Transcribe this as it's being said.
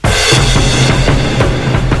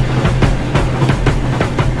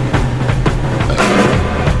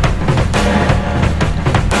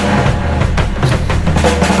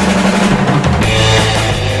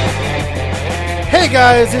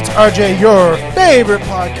guys, it's RJ, your favorite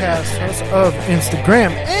podcast host of Instagram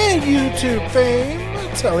and YouTube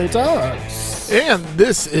fame, Telly Talks. And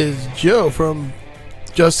this is Joe from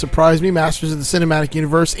Just Surprise Me, Masters of the Cinematic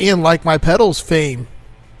Universe, and Like My Pedals fame.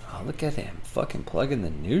 Oh, look at him fucking plugging the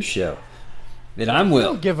new show. And I'm Will. I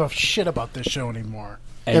don't give a shit about this show anymore.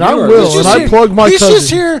 And I'm Will, and I plug my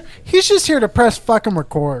cousin. He's just here to press fucking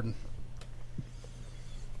record.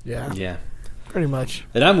 Yeah, pretty much.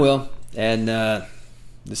 And I'm Will, and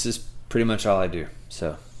this is pretty much all I do.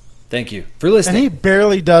 So, thank you for listening. And he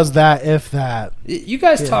barely does that, if that. You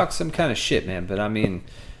guys talk some kind of shit, man. But I mean,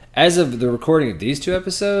 as of the recording of these two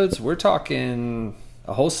episodes, we're talking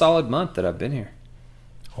a whole solid month that I've been here.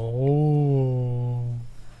 Oh.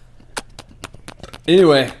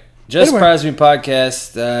 Anyway, Just Surprise Me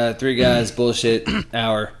podcast. Three guys, bullshit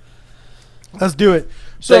hour. Let's do it.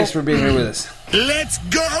 So, Thanks for being here with us. Let's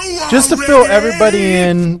go already. Just to fill everybody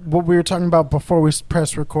in what we were talking about before we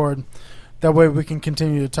press record, that way we can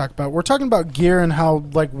continue to talk about. We're talking about gear and how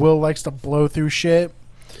like Will likes to blow through shit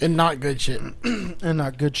And not good shit. and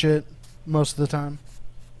not good shit most of the time,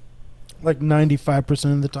 like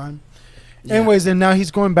 95% of the time. Yeah. Anyways, and now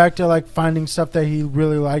he's going back to like finding stuff that he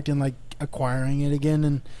really liked and like acquiring it again.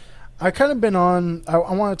 And I kind of been on. I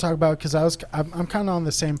want to talk about because I'm kind of on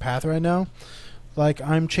the same path right now. Like,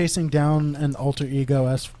 I'm chasing down an Alter Ego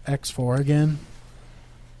X4 again.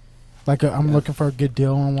 Like, I'm looking for a good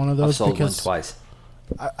deal on one of those. I've sold because one twice.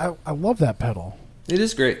 I love that pedal. It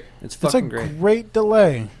is great. It's fucking It's a great. great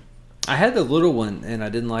delay. I had the little one, and I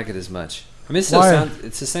didn't like it as much. I mean, it Why?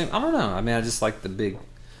 it's the same. I don't know. I mean, I just like the big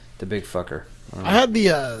fucker. I had the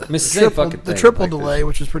it's the same fucking the thing, triple like delay,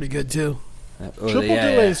 which was pretty good too. Triple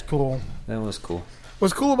delay is cool. That was cool.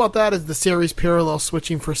 What's cool about that is the series parallel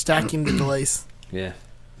switching for stacking the delays. Yeah.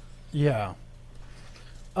 Yeah.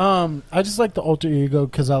 I just like the Alter Ego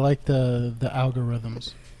because I like the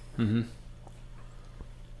algorithms. Mm-hmm.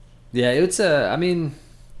 Yeah, it's I mean,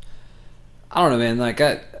 I don't know, man. Like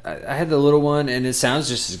I had the little one, and it sounds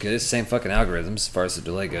just as good. It's the same fucking algorithms as far as the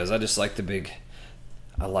delay goes. I just like the big.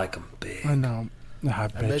 I like them big. I know. I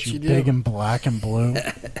bet you do. big and black and blue.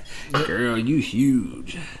 Girl, you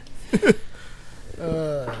huge.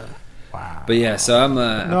 Wow. But yeah, so I'm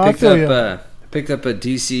No, I I feel picked up a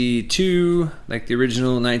DC2, like the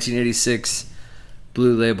original 1986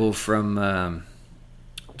 blue label from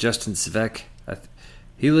Justin Svek.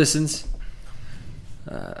 He listens,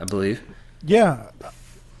 I believe. Yeah.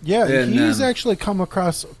 Yeah, And, he's actually come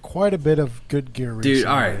across quite a bit of good gear recently. Dude,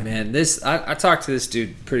 all right, man. I talk to this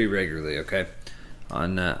dude pretty regularly, okay,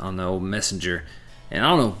 on the old Messenger, and I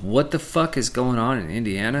don't know what the fuck is going on in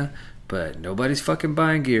Indiana, but nobody's fucking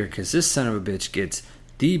buying gear because this son of a bitch gets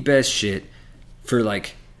the best shit for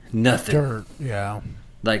like nothing. Dirt, yeah.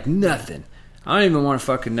 Like nothing. I don't even want to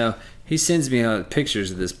fucking know. He sends me pictures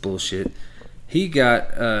of this bullshit. He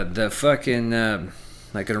got the fucking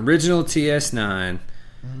like an original TS9.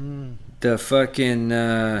 The fucking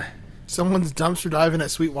Someone's dumpster diving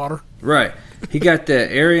at Sweetwater. right. He got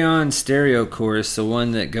the Arion stereo chorus, the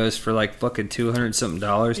one that goes for like fucking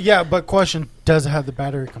 $200-something. Yeah, but question, does it have the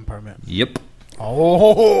battery compartment? Yep.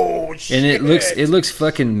 Oh, shit. And it looks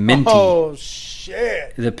fucking minty. Oh,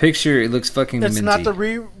 shit. The picture, it looks fucking It's minty. not the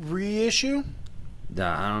reissue?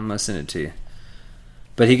 Nah, I'm gonna send it to you.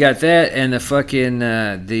 But he got that and the fucking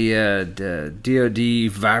the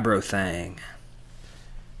DoD Vibro thing,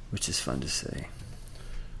 which is fun to say.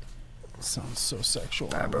 Sounds so sexual.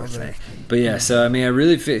 Vibro thing. But yeah, so I mean, I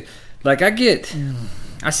really feel like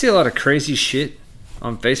I see a lot of crazy shit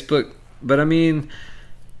on Facebook, but I mean,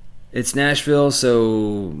 it's Nashville,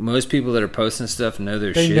 so most people that are posting stuff know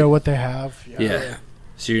their They shit. know what they have. Yeah.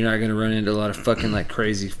 So you're not going to run into a lot of fucking like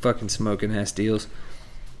crazy fucking smoking ass deals.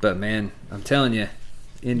 But man, I'm telling you,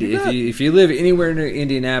 if you live anywhere near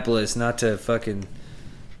Indianapolis, not to fucking,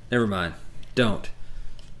 never mind. Don't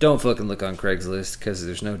fucking look on Craigslist because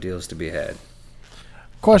there's no deals to be had.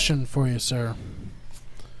 Question for you, sir.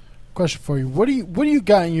 Question for you. What do you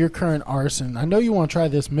got in your current arson? I know you want to try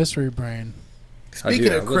this mystery brain. Speaking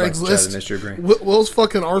of I would like to try the Craigslist, mystery brain. Will's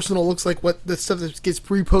fucking arsenal looks like what the stuff that gets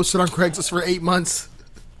reposted on Craigslist for 8 months.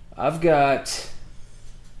 I've got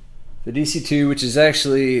the DC2, which is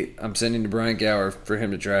actually I'm sending to Brian Gower for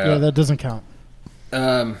him to try Yeah, out. that doesn't count.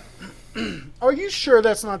 Um, Are you sure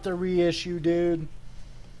that's not the reissue, dude?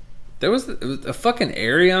 it was a fucking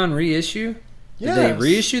Arion reissue. Yes. Did they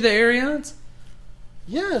reissue the Arions?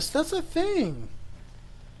 Yes, that's a thing.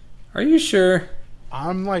 Are you sure?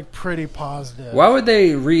 I'm like pretty positive. Why would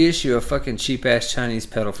they reissue a fucking cheap ass Chinese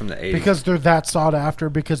pedal from the 80s? Because they're that sought after.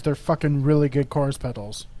 Because they're fucking really good chorus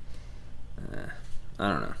pedals. I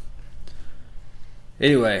don't know.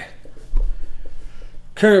 Anyway,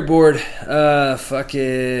 Current board, fuck it,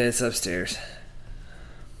 it's upstairs.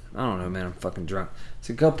 I don't know, man. I'm fucking drunk.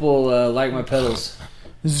 It's a couple like my pedals.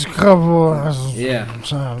 There's a couple. Yeah,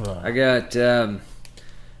 I got the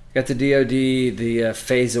DoD, the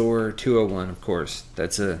Phasor 201, of course.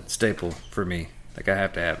 That's a staple for me. Like I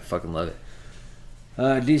have to have it. Fucking love it.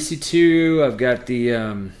 DC2. I've got the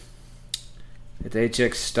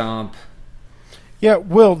HX Stomp. Yeah,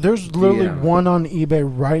 Will, there's literally Yeah. one on eBay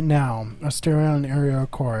right now, a Stereon Aereo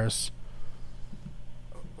Chorus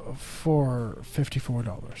for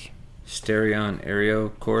 $54 Stereon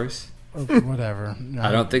Aereo Chorus. or whatever. No.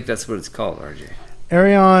 I don't think that's what it's called, RJ.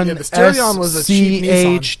 Arion Yeah, the Stereon was a cheap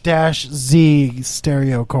SCH-Z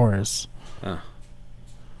Stereo Chorus. Oh.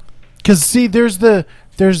 Because see, there's the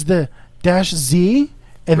dash Z,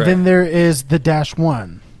 and Right. then there is the dash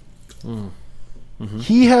 1.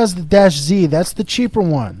 He has the dash Z. That's the cheaper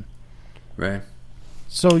one. Right.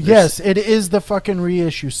 So yes, it is the fucking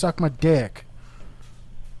reissue. Suck my dick.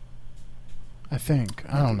 I think.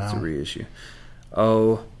 I don't It's a know. reissue.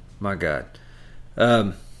 Oh my god.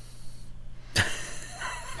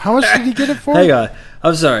 How much did he get it for? Hang on.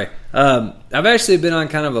 I'm sorry. I've actually been on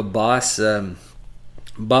kind of a Boss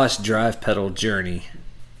drive pedal journey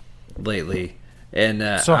lately,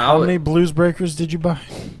 and So how many Blues Breakers did you buy?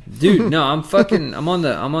 Dude, no, I'm on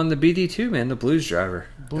the BD2, man, the Blues Driver.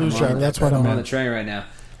 Blues I'm Driver, on- that's what I I'm on the meant. train right now,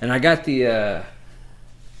 and I got the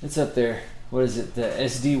it's up there. What is it? The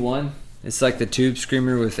SD1. It's like the tube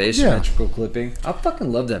screamer with asymmetrical clipping. I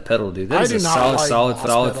fucking love that pedal, dude. That I is do a not like solid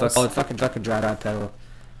Boss pedals. fucking dry out pedal.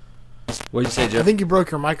 What'd you say, Joe? I think you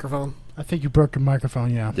broke your microphone. I think you broke your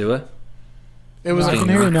microphone. Yeah. Do it. It was I like can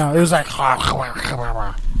hear you now. It was like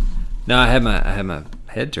No, I had my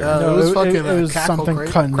head turned. it was fucking it was cackle something cra-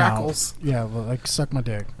 cutting crackles. out. Yeah, well, like suck my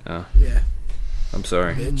dick. Oh, Yeah, I'm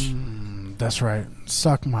sorry. bitch. That's right.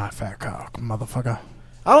 Suck my fat cock, motherfucker.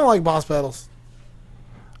 I don't like Boss pedals.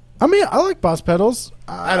 I mean, I like Boss pedals.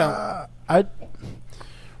 I don't.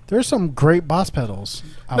 There's some great Boss pedals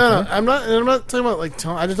out No, there. I'm not talking about like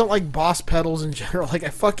tone. I just don't like Boss pedals in general. Like I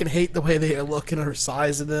fucking hate the way they look and the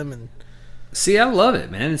size of them. And See, I love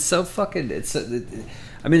it, man. It's so fucking.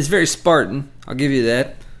 I mean, it's very Spartan. I'll give you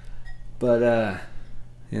that. But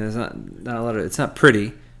there's not a lot of. It's not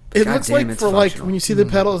pretty. it God looks damn, like it's for like functional. when you see the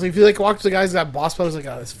pedals, if you like walk to the guys that got Boss pedals, like,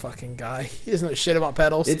 oh, this fucking guy, he doesn't know shit about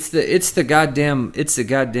pedals. It's the goddamn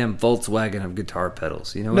Volkswagen of guitar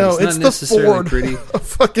pedals. You know, no, it's it's not the necessarily Ford pretty. of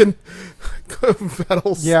fucking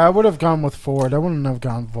pedals. Yeah, I would have gone with Ford. I wouldn't have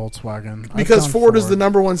gone Volkswagen. I've because gone Ford is the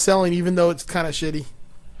number one selling, even though it's kind of shitty.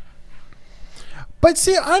 But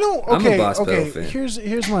see, I don't. I'm a Okay, Boss pedal okay. fan.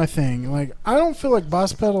 Here's my thing. Like, I don't feel like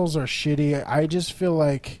Boss pedals are shitty. I just feel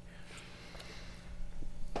like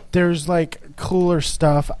there's like cooler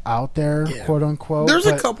stuff out there, Yeah. quote unquote. There's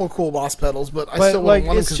a but- couple cool Boss pedals, but I But still like, wouldn't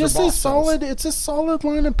want them it's 'cause just they're a Boss solid. pedals. It's a solid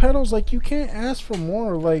line of pedals. Like, you can't ask for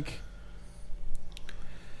more. Like,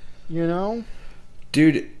 you know.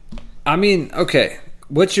 Dude, I mean, okay.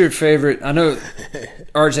 What's your favorite? I know,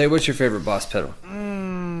 RJ. What's your favorite Boss pedal?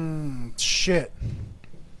 Shit.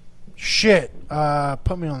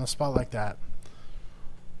 Put me on the spot like that.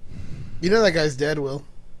 You know that guy's dead, Will.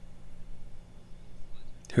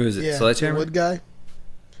 Who is it? Yeah, the Sledgehammer. wood guy.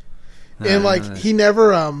 Nah, And like nah. he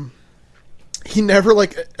never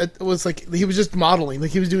like was like he was just modeling,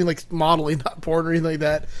 like he was doing like modeling, not porn or anything like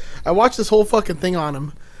that. I watched this whole fucking thing on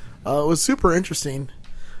him. It was super interesting.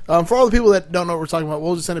 For all the people that don't know what we're talking about,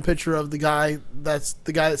 we'll just send a picture of the guy that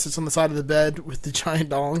sits on the side of the bed with the giant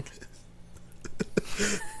dong.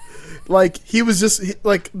 Like he was just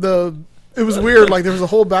it was weird. Like there was a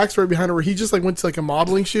whole backstory behind it where he just like went to like a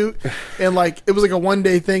modeling shoot, and like it was like a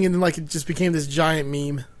 1-day thing, and then like it just became this giant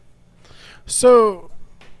meme. So,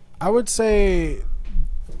 I would say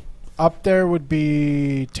up there would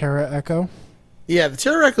be Terra Echo. Yeah, the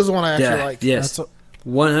Terra Echo is the one I actually like. Yes, That's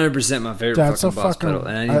 100% my favorite That's fucking a Boss fucking. pedal,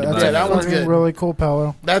 and I need to that's buy a that one's fucking good. really cool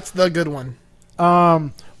pedal. That's the good one.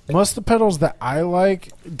 Most of the pedals that I like,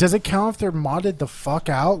 does it count if they're modded the fuck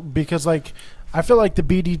out? Because like, I feel like the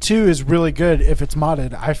BD2 is really good if it's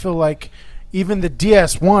modded. I feel like even the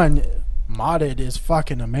DS1 modded is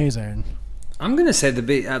fucking amazing. I'm gonna say the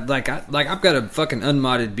B. I've got a fucking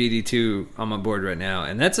unmodded BD2 on my board right now,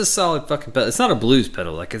 and that's a solid fucking pedal. It's not a blues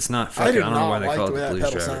pedal, like it's not fucking. I do I don't know not why they like call the it way the that blues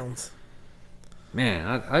pedal driver. sounds.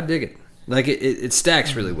 Man, I dig it. Like it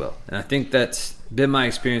stacks really well, and I think that's been my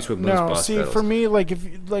experience with most No, Boss see, pedals. for me, like if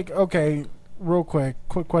okay, real quick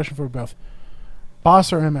question for both: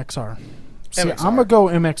 Boss or MXR? See, MXR. I'm gonna go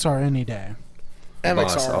MXR any day.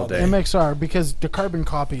 Boss MXR all all day. day. MXR because the carbon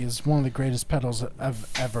copy is one of the greatest pedals I've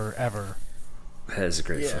ever. That is a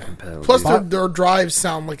great Yeah. fucking pedal. Plus, dude. their drives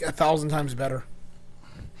sound like 1,000 times better.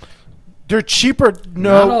 They're cheaper. Not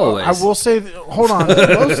No, always. I will say. Hold on.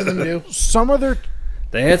 Most of them do. Some of their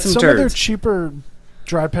They had some of their turds. cheaper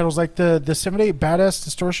dry pedals, like the 78 Badass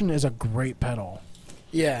Distortion, is a great pedal.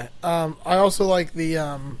 Yeah. I also like the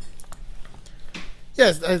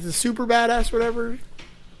the Super Badass, whatever.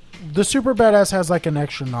 The Super Badass has like an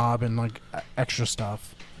extra knob and like extra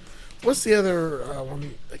stuff. What's the other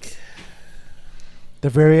one? Like, The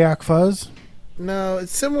Variac Fuzz. no,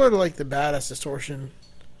 it's similar to like the Badass Distortion.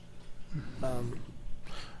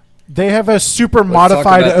 They have a super Let's talk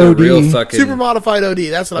modified about the OD. real fucking- Super modified OD.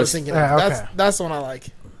 That's what I was thinking. Yeah, Of. okay. That's the one I like.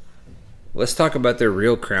 Let's talk about their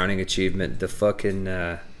real crowning achievement, the fucking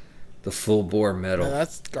the full bore metal. No,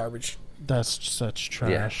 that's garbage. That's such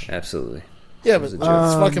trash. Yeah, absolutely. Yeah, but was it's a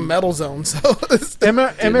joke. fucking Metal Zone. So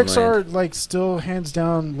MXR like still hands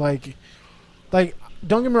down like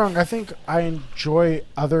don't get me wrong, I think I enjoy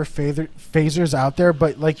other phasers out there,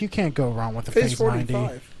 but like you can't go wrong with the Phase Phase 90.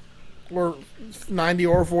 45 or 90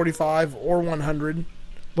 or 45 or 100.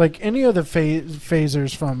 Like any of the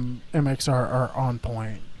phasers from MXR are on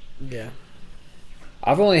point. Yeah.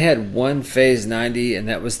 I've only had one Phase 90, and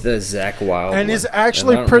that was the Zach Wild And one. it's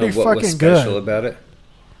actually I don't pretty know what was fucking special good. about it.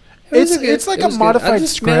 It's like it a was good. modified I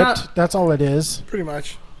just- man, script. That's all it is. Pretty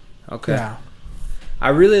much. Okay. Yeah. I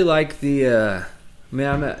really like the.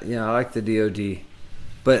 I like the DoD,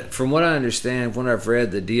 but from what I understand, when I've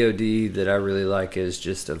read, the DoD that I really like is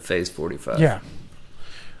just a Phase 45. Yeah.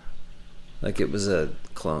 Like it was a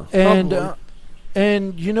clone. And Probably.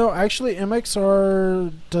 and you know, actually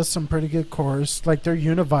MXR does some pretty good chorus. Like their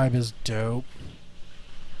Univibe is dope.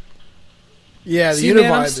 Yeah, the See, man,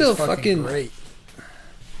 Univibe I'm is still fucking fucking- great.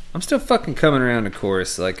 I'm still fucking coming around to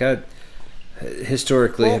chorus. Like I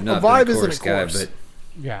historically Well, have not a vibe been a isn't a chorus guy, chorus.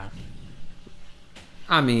 but Yeah.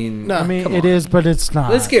 I mean, No. I mean come it on. is, but it's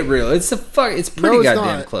not. Let's get real. It's it's pretty it's goddamn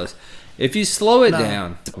not. close. If you slow it No.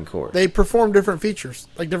 down, it's a chorus. They perform different features,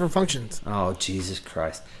 like different functions. Oh Jesus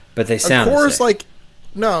Christ! But they A sound the chorus same. like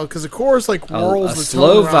no, because a chorus like a whirls the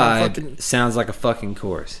slow tone around. vibe Fucking, sounds like a fucking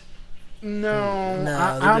chorus. No, No, they're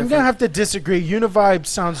I'm different. gonna have to disagree. Univibe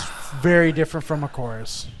sounds very different from a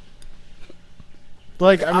chorus.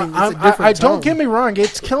 Like I mean, it's a I different don't tone. get me wrong.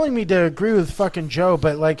 It's killing me to agree with fucking Joe,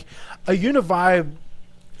 but like a Univibe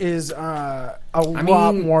is a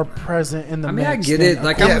lot mean- more present in the I mean, I mix get than it. a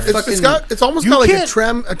Like, chorus. I'm yeah, a fucking- it's almost You got like a can't-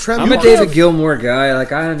 trem. I'm you a can't- David Gilmour guy.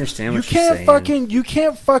 Like I understand You what you're can't saying. you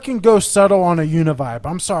can't fucking go subtle on a Univibe.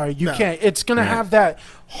 I'm sorry, you No. can't. It's gonna Right. have that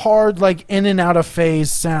hard like in and out of phase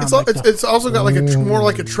sound. It's, al- like it's, the- it's also got like more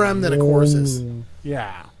like a trem than a chorus is.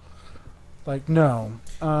 Yeah. Like no.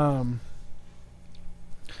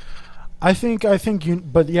 I think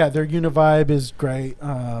but yeah, their Univibe is great.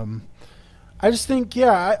 I just think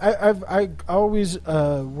I always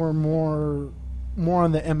were more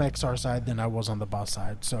on the MXR side than I was on the Boss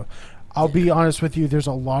side. So I'll be honest with you, there's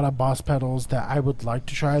a lot of Boss pedals that I would like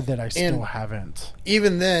to try that I still haven't.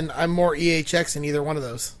 Even then, I'm more EHX than either one of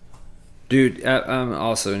those. Dude, I'm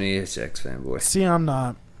also an EHX fanboy. See, I'm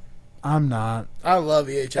not. I love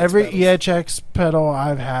EHX. Every pedals. EHX pedal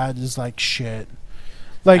I've had is like shit.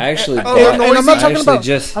 Like I actually, Oh, they're and I'm noisy. not I talking actually about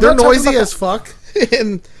just I'm They're not talking noisy about as fuck,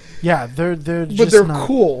 and yeah, they're but just they're not,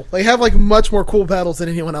 cool. They have like much more cool pedals than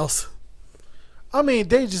anyone else. I mean,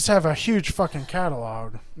 they just have a huge fucking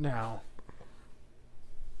catalog now.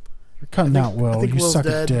 You're cutting out Will. think You Will's suck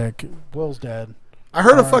dead. a dick. Will's dead. I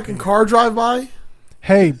heard a R.I.P. fucking car drive by.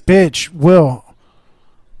 Hey, bitch, Will.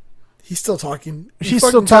 He's still talking. He He's fucking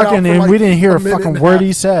still cut out talking, for, and like, we didn't hear a minute fucking and a word half.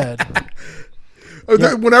 he said.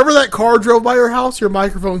 Yeah. Whenever that car drove by your house, your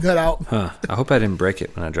microphone cut out. Huh. I hope I didn't break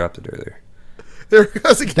it when I dropped it earlier. There it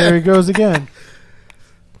goes again. There he goes again.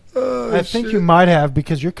 Oh, I think shit. you might have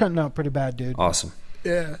because you're cutting out pretty bad, dude. Awesome.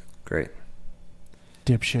 Yeah. Great.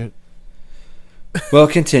 Dipshit. Well,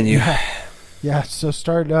 continue. Yeah. So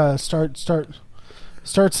start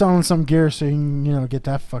selling some gear so you can get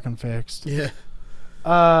that fucking fixed. Yeah.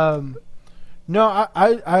 No,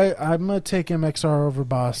 I'm gonna take MXR over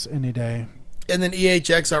Boss any day. And then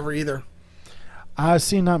EHX over either.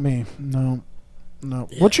 See, not me. No.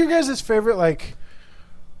 What's your guys' favorite? Like,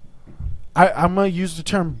 I'm gonna use the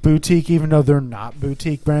term boutique, even though they're not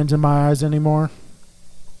boutique brands in my eyes anymore.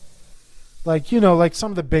 Like like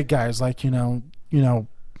some of the big guys, like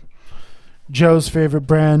Joe's favorite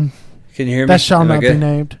brand Can you hear me? that shall Am I not be good?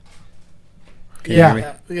 named. Can you Yeah. hear me?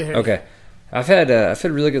 We can hear you. Okay. I've had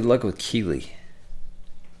really good luck with Keeley.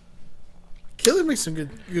 Killer makes some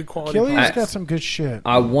good quality. Killian's products. got some good shit.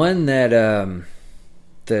 I won that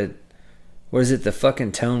what is it, the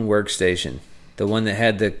fucking Tone workstation, the one that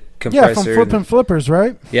had the compressor. Yeah, from and- Flippin' Flippers,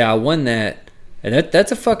 right? Yeah, I won that, and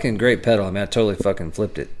that's a fucking great pedal. I mean, I totally fucking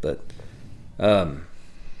flipped it, but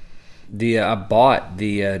I bought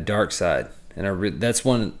the Dark Side, and that's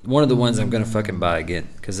one of the ones I'm gonna fucking buy again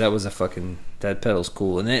because that was that pedal's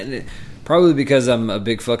cool, and probably because I'm a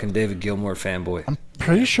big fucking David Gilmour fanboy. I'm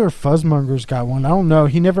pretty sure Fuzzmonger's got one. I don't know.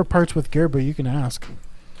 He never parts with gear, but you can ask.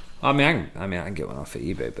 I can get one off of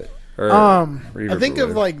eBay, but I think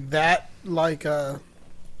of like that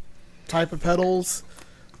type of pedals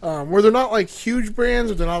where they're not like huge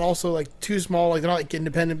brands, but they're not also like too small. Like they're not like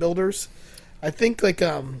independent builders. I think like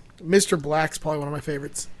Mr. Black's probably one of my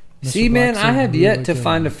favorites. See, man, I have yet to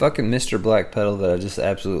find a fucking Mr. Black pedal that I just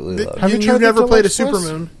absolutely love. Have you You've never played a Deluxe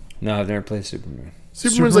Supermoon? No, I've never played Supermoon.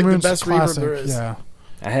 Supermoon's like the Supermoon's best reverb there is. Yeah.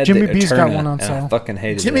 I had Jimmy the B's Eterna, got one on and I sale. fucking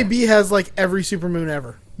hated Jimmy that. B has like every Supermoon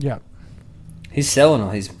ever. Yeah. He's selling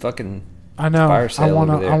them. He's fucking. I know. Fire sale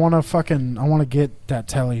over there. I wanna get that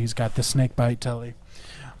telly. He's got the snake bite telly.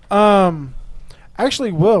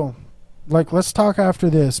 Actually, Will, like, let's talk after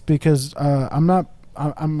this because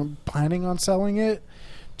I'm planning on selling it,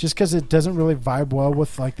 just because it doesn't really vibe well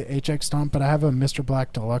with like the HX Stomp. But I have a Mr.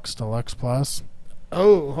 Black Deluxe Plus.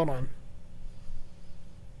 Oh, hold on.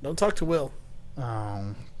 Don't talk to Will.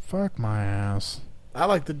 Oh, fuck my ass. I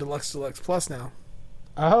like the Deluxe Plus now.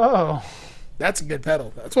 Oh. That's a good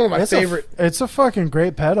pedal. That's one of my favorite. It's a fucking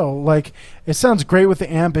great pedal. Like, it sounds great with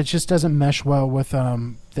the amp. It just doesn't mesh well with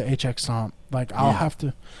the HX Stomp. Like, I have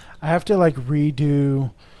to like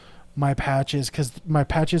redo my patches because my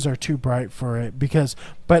patches are too bright for it.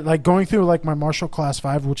 But like going through like my Marshall Class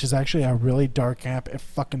 5, which is actually a really dark amp, it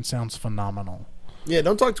fucking sounds phenomenal. Yeah,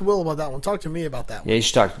 don't talk to Will about that one. Talk to me about that one. Yeah, you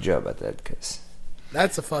should talk to Joe about that because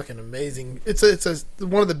that's a fucking amazing. It's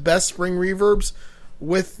one of the best spring reverbs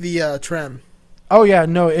with the trem. Oh yeah,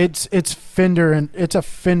 no, it's Fender and it's a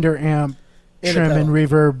Fender amp trim and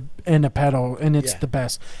reverb in a pedal, and it's the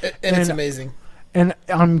best. And it's amazing. And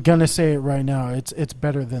I'm gonna say it right now, it's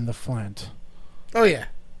better than the Flint. Oh yeah.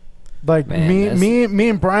 Like, man, me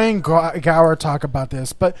and Brian Gower talk about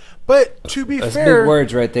this, but to be that's fair, big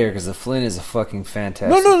words right there because the Flint is a fucking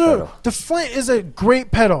fantastic no, pedal. the Flint is a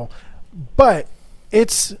great pedal, but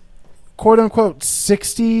its quote unquote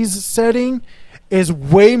 60s setting is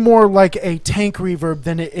way more like a tank reverb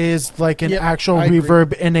than it is like an actual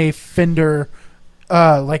reverb in a Fender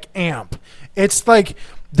like amp. It's like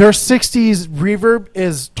their 60s reverb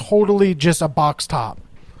is totally just a box top.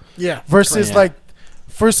 Yeah. Versus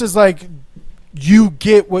like you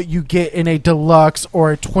get what you get in a deluxe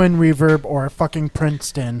or a twin reverb or a fucking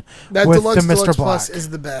Princeton that with Deluxe the Mr. Deluxe Black. Plus is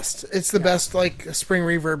the best. It's the best like spring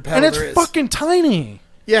reverb pedal And it's there is. fucking tiny.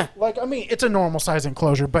 Yeah. Like, I mean, it's a normal size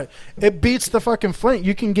enclosure, but it beats the fucking Flint.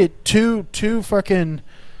 You can get two fucking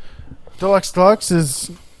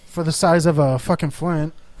Deluxes for the size of a fucking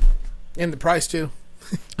Flint. And the price too.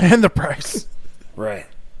 And the price. Right.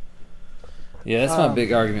 Yeah, that's my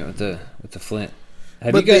big argument with the Flint.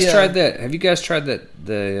 Have but you guys tried that? Have you guys tried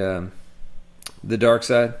the Dark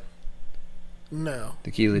Side? No.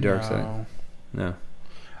 The Keeley Dark Side? No.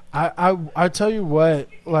 I tell you what,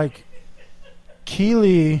 like,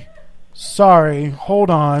 Keeley, sorry, hold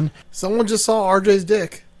on. Someone just saw RJ's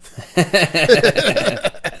dick.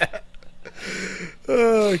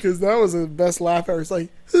 Because that was the best laugh ever. It's like,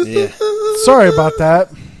 yeah. Sorry about that.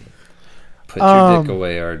 Put your dick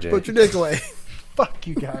away, RJ. Put your dick away. Fuck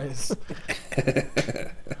you guys.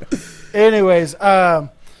 Anyways,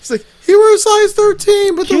 it's like, he wears size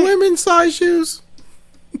 13, but the women's size shoes.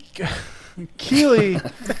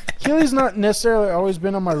 Keeley's not necessarily always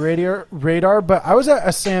been on my radar, but I was at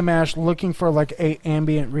a Sam Ash looking for like a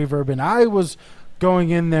ambient reverb, and I was going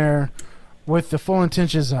in there with the full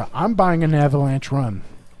intentions of I'm buying an Avalanche Run.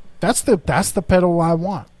 That's the pedal I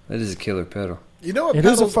want. That is a killer pedal. You know what? It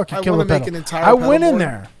is a fucking killer pedal. I went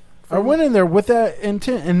in there with that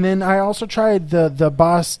intent, and then I also tried the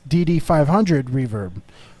Boss DD 500 reverb,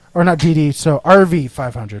 or not DD, so RV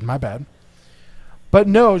 500. My bad. But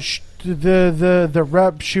no, the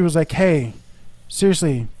rep, she was like, "Hey,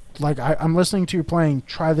 seriously, like I'm listening to you playing.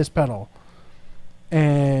 Try this pedal,"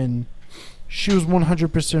 and she was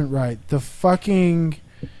 100% right. The fucking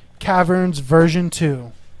Caverns version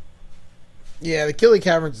 2. Yeah, the Keeley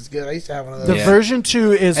Caverns is good. I used to have one of those. The version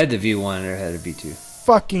 2 is I had the V1 or I had a V2.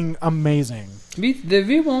 fucking amazing. The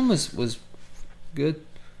V1 was good.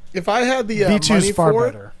 If I had the V2 money is far for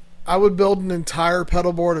better. it, I would build an entire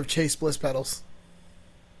pedal board of Chase Bliss pedals.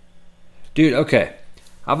 Dude, okay.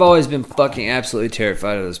 I've always been fucking absolutely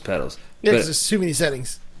terrified of those pedals. Yeah, because there's too many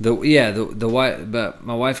settings. But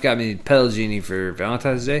my wife got me Pedal Genie for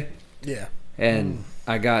Valentine's Day. Yeah. And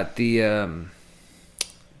I got the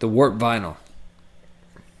Warp Vinyl.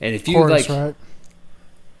 And if you Chorus, like,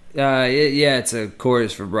 right? it's a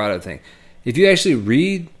chorus vibrato thing. If you actually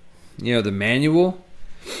read, the manual,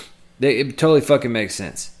 it totally fucking makes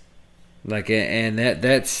sense. Like, and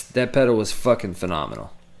that pedal was fucking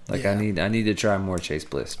phenomenal. Like, Yeah. I need to try more Chase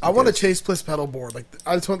Bliss. I want a because- Chase Bliss pedal board. Like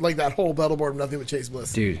I just want like that whole pedal board, nothing but Chase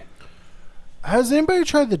Bliss. dude. Has anybody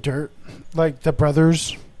tried the Dirt? Like the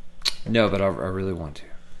Brothers? No, but I really want to.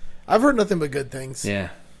 I've heard nothing but good things. Yeah.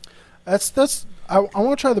 That's. I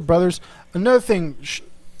want to try the Brothers. Another thing,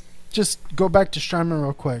 just go back to Strymon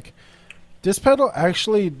real quick. This pedal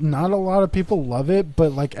actually, not a lot of people love it,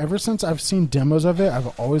 but like ever since I've seen demos of it,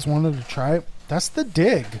 I've always wanted to try it. That's the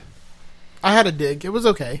Dig. I had a dig. It was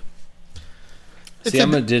okay. See,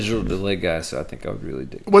 I'm a digital delay guy, so I think I would really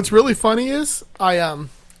dig. What's really funny is I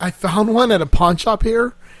found one at a pawn shop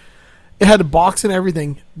here. It had a box and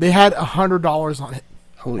everything. They had $100 on it.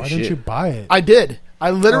 Holy Why shit! didn't you buy it? I did. I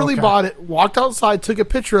literally Okay. bought it, walked outside, took a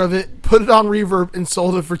picture of it, put it on Reverb, and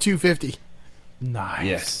sold it for $250. Nice.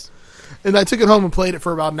 Yes. And I took it home and played it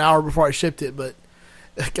for about an hour before I shipped it. But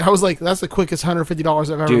I was like, "That's the quickest $150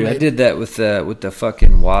 I've ever Dude, made." I did that with the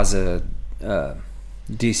fucking Waza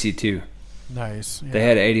DC2. Nice. Yeah. They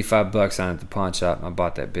had $85 on it at the pawn shop, and I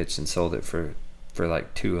bought that bitch and sold it for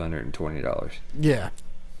like $220. Yeah,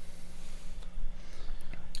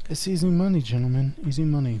 It's easy money, gentlemen. Easy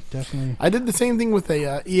money, definitely. I did the same thing with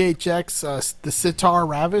a EHX, the Sitar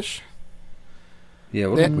Ravish. Yeah,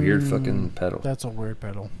 what a weird fucking pedal. That's a weird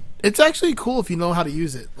pedal. It's actually cool if you know how to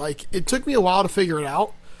use it. Like, it took me a while to figure it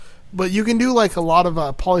out, but you can do like a lot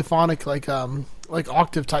of polyphonic, like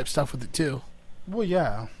octave type stuff with it too. Well,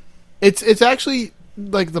 yeah. It's actually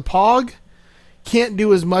like the Pog can't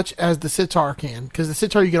do as much as the Sitar can, because the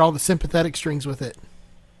Sitar you get all the sympathetic strings with it.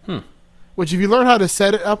 Which, if you learn how to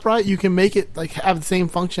set it up right, you can make it like have the same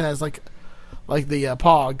function as like the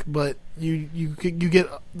Pog, but you get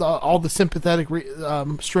all the sympathetic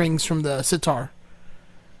strings from the Sitar.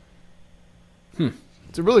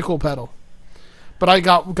 It's a really cool pedal. But I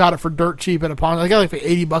got it for dirt cheap at a pawn. I got it like for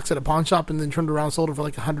 $80 at a pawn shop, and then turned around and sold it for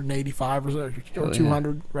like $185 or Hell yeah.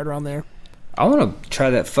 $200, right around there. I want to try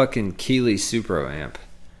that fucking Keeley Supro amp.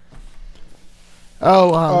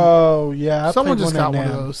 Oh, Oh, yeah. I someone played just one got at one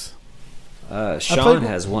of NAMM. those. Sean played-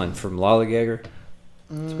 has one from Lollygagger.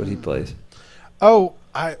 That's what he plays. Oh,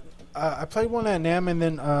 I played one at NAMM, and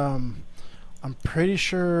then I'm pretty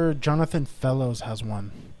sure Jonathan Fellows has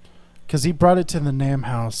one, because he brought it to the NAMM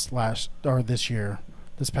house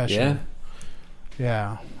this past Yeah? year.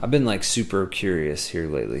 Yeah. I've been like super curious here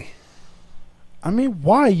lately. I mean,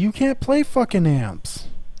 why? You can't play fucking amps.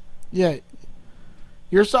 Yeah.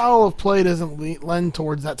 Your style of play doesn't lend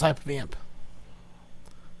towards that type of amp.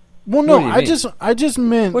 Well, What no, do you mean? I just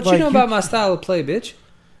meant What like, you know about my style of play, bitch?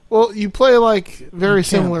 Well, you play like very you can't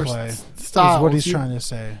similar play, styles. is what he's you, trying to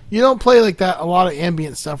say. you don't play like that, a lot of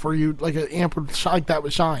ambient stuff where you like an amp like that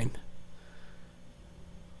would shine.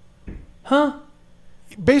 Huh?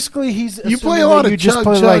 Basically, he's You play assuming a lot that of you just chug,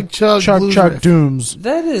 play chug, like chug, chug blues chug riff. dooms,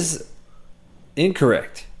 That is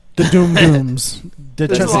incorrect. the doom dooms, the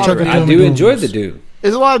There's chug a lot chug of- I doom do dooms. enjoy the doom.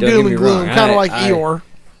 There's a lot of Don't doom get and me gloom, wrong. kind of I- like I- Eeyore.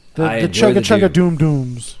 I The enjoy the chugga chugga doom. doom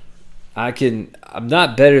dooms. I'm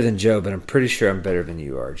not better than Joe, but I'm pretty sure I'm better than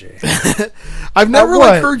you, RJ. I've never what?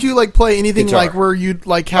 like heard you like play anything Guitar. like where you'd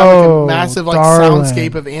like have like Oh, a massive like darling.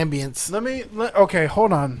 soundscape of ambience. Okay,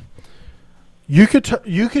 hold on. You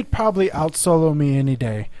could probably out solo me any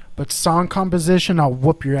day, but song composition, I'll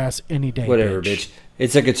whoop your ass any day. Whatever, bitch.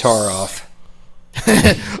 It's a guitar off.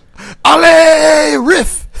 Ale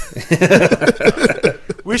riff.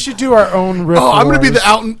 We should do our own riff. Oh, I'm gonna be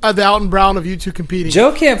wars. the Alton Brown of you two competing.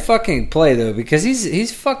 Joe can't fucking play though because he's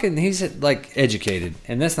like educated,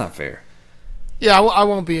 and that's not fair. Yeah, I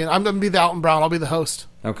won't be in. I'm gonna be the Alton Brown. I'll be the host.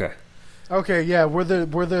 Okay. Okay, yeah, we're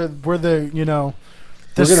the you know.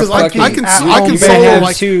 We're The gonna spunky fucking- I can at-home solo band.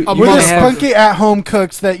 like two- a you We're the might month. have- spunky at-home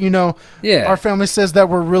cooks that Yeah. our family says that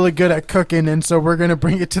we're really good at cooking, and so we're gonna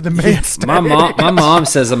bring it to the main stage. My mom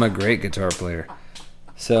says I'm a great guitar player.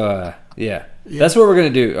 So yeah. That's what we're gonna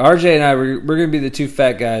do. RJ and I we're gonna be the two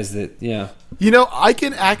fat guys that You know, I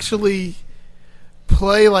can actually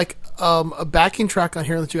play like a backing track on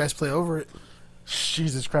here and let you guys play over it.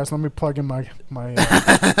 Jesus Christ! Let me plug in my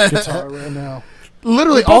guitar right now.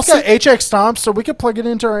 Literally, We both also got HX stomps, so we could plug it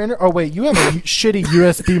into our. Oh wait, you have a shitty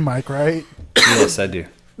USB mic, right? Yes I do.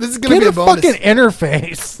 this is gonna Get be a a bonus. fucking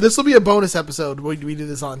interface. This will be a bonus episode. We do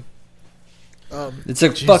this on. It's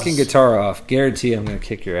a fucking guitar off. Guarantee I'm gonna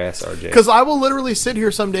kick your ass, RJ. Because I will literally sit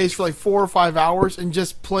here some days for like 4 or 5 hours and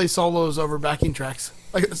just play solos over backing tracks.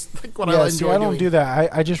 Like, it's like what I Yeah, enjoy see, I don't doing. do that.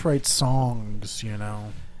 I just write songs, you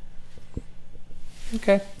know.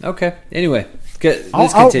 Okay. Anyway, let's I'll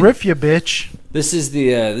continue. riff you, bitch. This is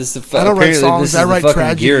the I don't write apparently songs, This is I the write fucking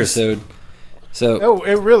tragedies. gear episode. So Oh,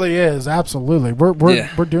 it really is. Absolutely. We're Yeah.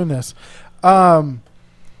 we're doing this.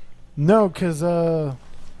 No, because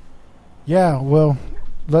yeah. Well,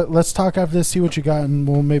 let's talk after this. See what you got, and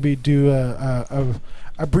we'll maybe do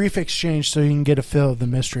a brief exchange so you can get a feel of the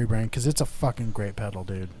mystery brand because it's a fucking great pedal,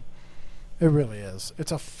 dude. It really is.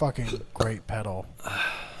 It's a fucking great pedal.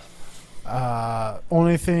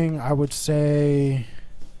 Only thing I would say,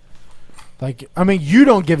 like, I mean, you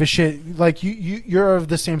don't give a shit. Like, you're of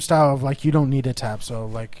the same style of, like, you don't need a tap, so,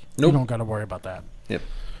 like, Nope. you don't got to worry about that. Yep.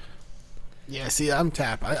 Yeah, see, I'm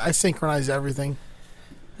tap. I synchronize everything.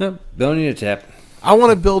 Nope. Don't need a tap. I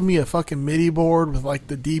want to build me a fucking MIDI board with like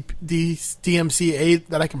the DMC8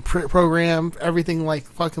 that I can program. Everything like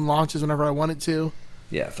fucking launches whenever I want it to.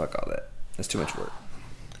 Yeah, fuck all that. That's too much work.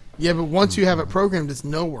 Yeah, but once you have it programmed, it's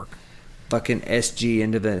no work. Fucking SG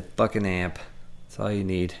into the fucking amp. That's all you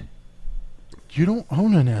need. You don't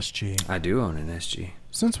own an SG. I do own an SG.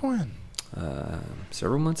 Since when?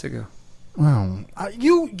 Several months ago. Wow.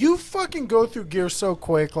 You fucking go through gear so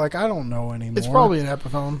quick. Like, I don't know anymore. It's probably an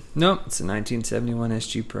Epiphone. No, it's a 1971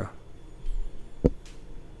 SG Pro.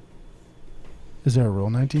 Is there a real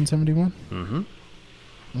 1971?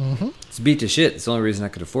 Mm-hmm. It's beat to shit. It's the only reason I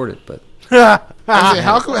could afford it, but I say,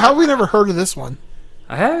 how have we never heard of this one?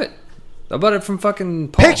 I have it. I bought it from fucking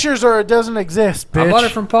Paul. Pictures or it doesn't exist, bitch. I bought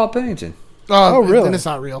it from Paul Pennington. Oh, really? Then it's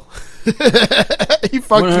not real. He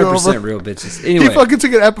fucked you 100% over. real bitches. Anyway. He fucking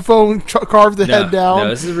took an Epiphone, carved the head down. No,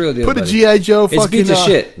 this is a real deal. Put a buddy. G.I. Joe It's fucking... beat to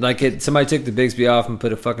shit. Like, somebody took the Bigsby off and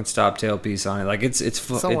put a fucking stop tailpiece on it. Like,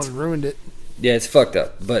 Someone ruined it. yeah, it's fucked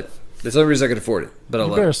up. But that's the only reason I could afford it. But I You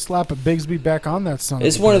love better it. slap a Bigsby back on that son.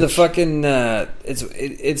 It's one of the fucking.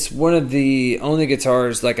 It's one of the only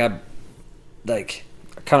guitars I kind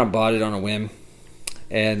of bought it on a whim,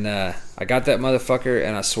 and I got that motherfucker,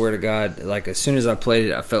 and I swear to God, like as soon as I played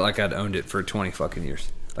it, I felt like I'd owned it for 20 fucking years.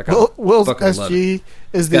 Like Will's fucking love it. SG is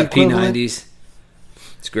It's the got equivalent. P90s.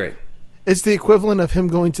 It's great. It's the equivalent of him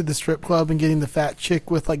going to the strip club and getting the fat chick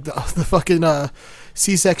with like the fucking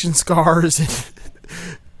C-section scars. And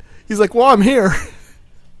he's like, "Well, I'm here."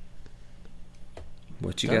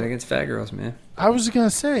 What you got against fat girls, man? I was gonna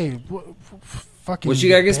say, fucking. What you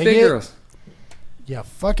got against big bigot? girls? Yeah,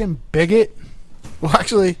 fucking bigot. Well,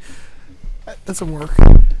 actually, that doesn't work.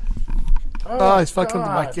 Oh, he's fucking with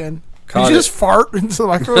the mic again. Caught Did you it. just fart into the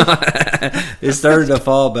microphone? It started to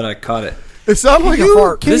fall, but I caught it. It sounded like a you-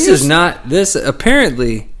 fart. can This you is not this.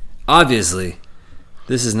 Apparently, obviously,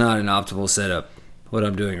 this is not an optimal setup. What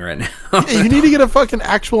I'm doing right now. Yeah, you need to get a fucking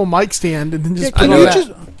actual mic stand and then just Yeah, put can know you it. that.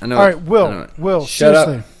 just? I know All it. right, I know Will. it. Will. Shut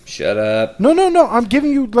seriously. up. Shut up. No. I'm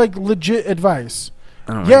giving you like legit advice.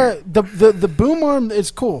 I don't Yeah, the boom arm is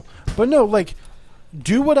cool, but no, like,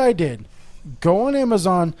 do what I did. Go on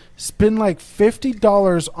Amazon, spend like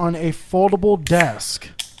 $50 on a foldable desk.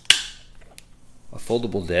 A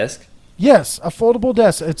foldable desk. Yes, a foldable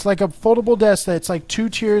desk. It's like a foldable desk that's like 2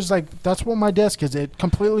 tiers. Like, that's what my desk is. It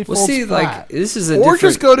completely Well, folds see, flat. like this is a Or different.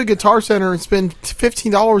 just go to Guitar Center and spend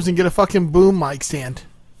 $15 and get a fucking boom mic stand.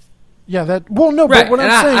 Yeah, that. Well, no, Right, but what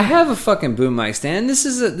and I'm saying. I have a fucking boom mic stand. This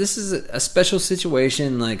is a special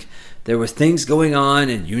situation. Like there was things going on,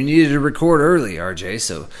 and you needed to record early, RJ.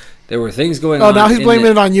 So there were things going Oh, on. now he's in blaming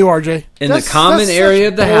the- it on you, RJ. in That's- the common that's area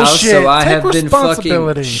such of the house. So bullshit. I Take have been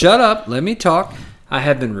responsibility. fucking. Shut up. Let me talk. I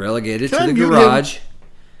have been relegated Can to I the mute him? garage.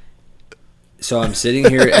 So I'm sitting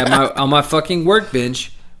here at on my fucking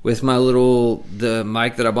workbench with the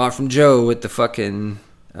mic that I bought from Joe with the fucking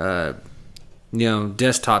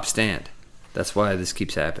desktop stand. That's why this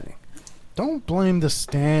keeps happening. Don't blame the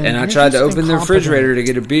stand. And I You're tried to just open the incompetent. refrigerator to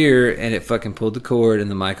get a beer, and it fucking pulled the cord, and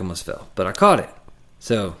the mic almost fell. But I caught it.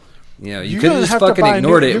 So, you You're could gonna have just have to fucking buy a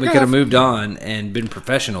ignored new- it, and you're we gonna could have have- moved on and been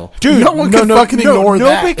professional. Dude, no one can fucking ignore that.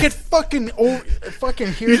 Nobody could fucking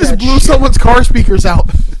fucking hear You just that blew shit. someone's car speakers out.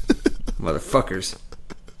 Motherfuckers.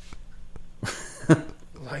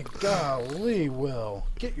 Like, golly, Will.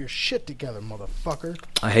 Get your shit together, motherfucker.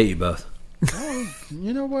 I hate you both. Oh,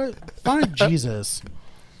 you know what? Find Jesus.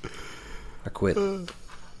 I quit.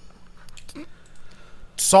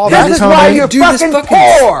 Saw Yeah, that, this- Tony. Dude, this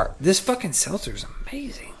fucking This fucking seltzer is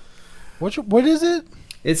amazing. What is it?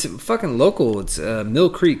 It's fucking local. It's Mill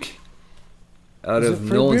Creek out Is of it free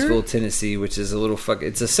beer? Nolensville, Tennessee, which is a little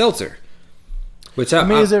it's a seltzer. Which I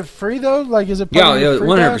mean, is it free though? Like, is it? Yeah, part of your yeah, free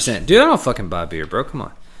 100%. Dude, I don't fucking buy beer, bro. Come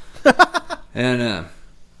on. And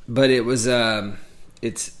but it was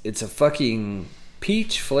it's a fucking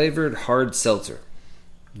peach flavored hard seltzer.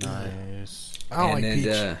 batch? Nice. I don't like And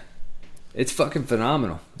peach. it's fucking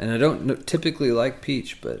phenomenal. And I don't typically like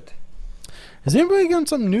peach, but Has anybody gotten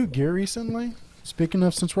some new gear recently? Speaking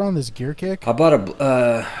of, since we're on this gear kick, I bought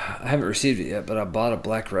I haven't received it yet, but I bought a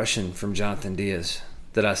Black Russian from Jonathan Diaz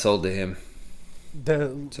that I sold to him.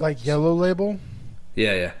 the like yellow label.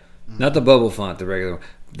 Yeah. Not the bubble font, the regular one,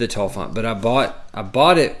 the tall font. But I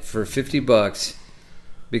bought it for $50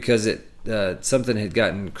 because it something had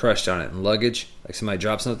gotten crushed on it in luggage, like somebody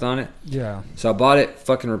dropped something on it. Yeah. So I bought it,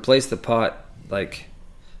 fucking replaced the pot, like,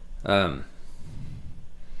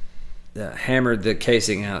 hammered the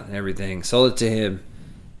casing out and everything, sold it to him,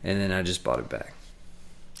 and then I just bought it back.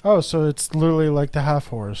 Oh, so it's literally like the half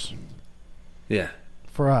horse Yeah.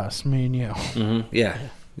 for us, me and you. Mm-hmm. Yeah.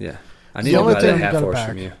 I need The to only buy thing that you half got it horse back.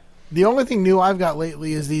 from you. The only thing new I've got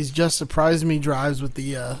lately is these Just Surprise Me drives with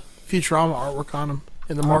the Futurama artwork on them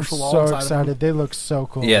and the Marshall I'm Wall so inside of excited. them. They look so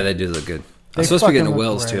cool. Yeah, they do look good. They I'm supposed to be getting a fucking look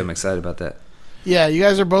Wells too. great. I'm excited about that. Yeah, you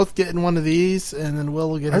guys are both getting one of these, and then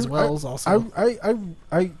Will get his Wells also.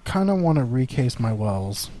 I kind of want to recase my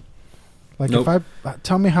wells. Like Nope. if I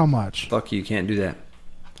tell me how much. Fuck you, can't do that.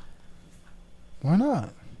 Why not?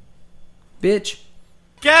 Bitch.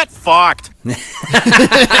 Get fucked.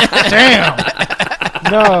 Damn.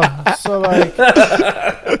 No. So like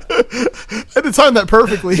I had to time that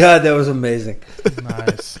perfectly. God, that was amazing.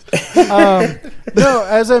 nice. No,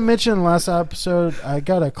 as I mentioned last episode, I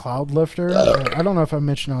got a cloud lifter. I don't know if I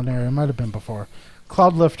mentioned on there. It might have been before.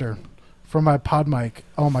 Cloud lifter for my pod mic.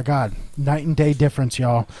 Oh my god, night and day difference,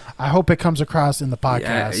 y'all. I hope it comes across in the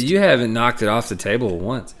Yeah, podcast. you haven't knocked it off the table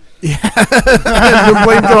once. You're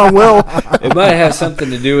blaming it on Will. It might have something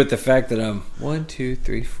to do with the fact that I'm 1, 2,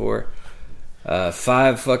 3, 4,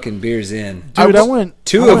 5 fucking beers in. Dude, I I went.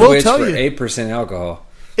 Two I of will which tell were you. 8% alcohol.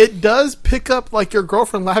 It does pick up like your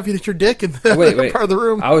girlfriend laughing at your dick in the Wait. part of the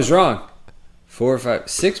room. I was wrong. 4 or 5,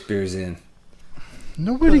 6 beers in.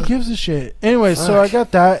 Nobody gives a shit. Anyway, so I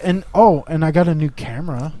got that, and I got a new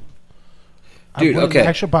camera. Dude, wouldn't okay.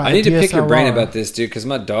 actually buy I a need to pick your brain DSLR. about this, dude, because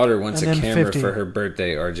my daughter wants And a then camera 50. for her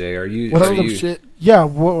birthday, RJ. Are you... What are other you Shit. Yeah,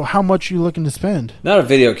 well, how much you looking to spend? not a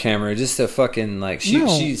video camera, just a fucking, like... No.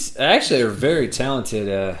 She's actually a very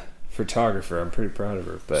talented photographer. I'm pretty proud of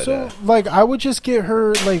her. But So, like, I would just get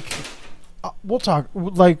her, like, we'll talk,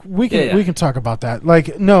 like, we can talk about that.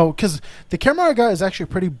 Like, no, because the camera I got is actually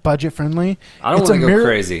pretty budget friendly. I don't It's want to a go mirror-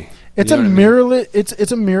 crazy. It's You a know what I mean? mirrorless.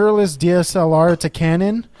 It's a mirrorless DSLR. It's a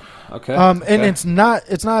Canon. Okay. And okay. it's not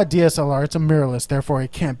a DSLR. It's a mirrorless. Therefore,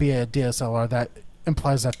 it can't be a DSLR. That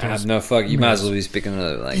implies that I there's have no fuck. You might as mirrors. well be speaking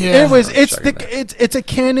another language. Yeah. Anyways, I don't know it's what you're talking about. it's a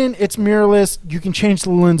Canon. It's mirrorless. You can change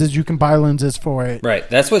the lenses. You can buy lenses for it. Right.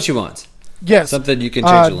 That's what she wants. Yes, Something you can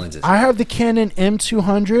change the lenses. I have the Canon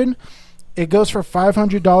M200. It goes for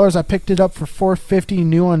 $500. I picked it up for $450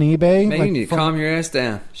 new on eBay. Man, Like, you need to from- calm your ass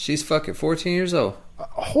down. She's fucking 14 years old.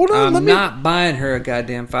 Hold on, I'm not buying her a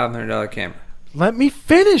goddamn $500 camera. let me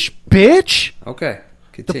finish, bitch. Okay.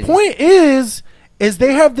 The Continue. point is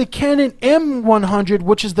they have the Canon M100,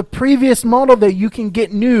 which is the previous model that you can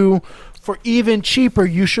get new for even cheaper.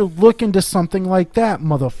 You should look into something like that,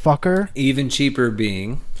 motherfucker. Even cheaper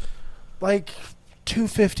being. Like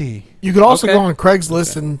 $250. You could also Okay. go on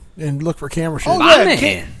Craigslist and look for camera shit. Oh, My yeah,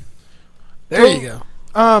 man. There you go.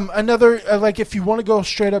 Another like if you want to go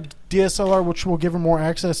straight up DSLR, which will give her more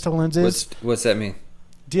access to lenses. What's that mean?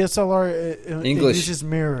 DSLR it English. uses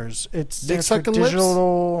mirrors. It's Dick stands for sucking lips?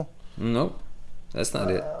 digital. Nope. That's not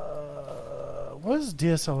it. What does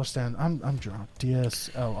DSLR stand? I'm drunk.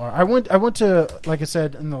 DSLR. I went to, like I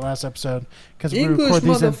said in the last episode, because we English, record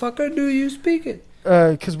these motherfucker, do you speak it?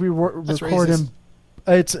 because we That's record racist. in.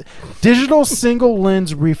 It's digital single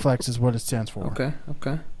lens reflex is what it stands for. Okay.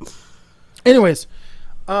 Anyways,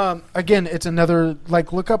 again, it's another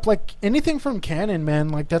like look up like anything from Canon, man.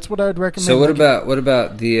 Like that's what I'd recommend. So Like, what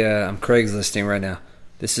about the I'm Craigslisting right now.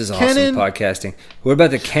 This is awesome Canon- podcasting. What about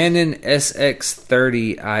the Canon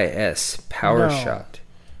SX30IS Power No. Shot?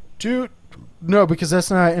 dude? No, because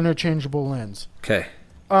that's not an interchangeable lens. Okay.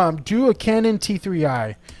 Do a Canon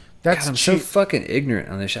T3i. That's God, I'm so cheap. fucking ignorant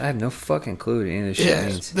on this shit. I have no fucking clue what any of this shit Yeah.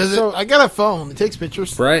 means. So- I got a phone. It takes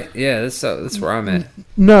pictures. Right? Yeah, that's where I'm at.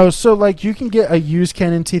 No, so like you can get a used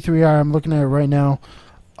Canon T3i. I'm looking at it right now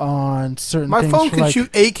on certain My things phone for, can like-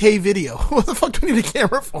 shoot 8K video. What the fuck do I need a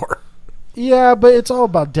camera for? Yeah, but it's all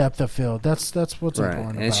about depth of field. That's what's Right.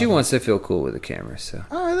 important. And about she it. wants to feel cool with the camera, so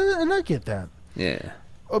And I get that. yeah.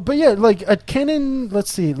 But yeah, like a Canon. Let's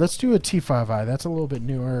see. Let's do a T5i. That's a little bit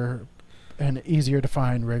newer and easier to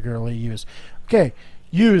find, regularly used. Okay,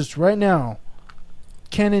 used right now.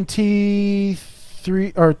 Canon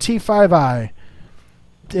T3 or T5i.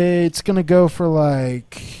 It's gonna go for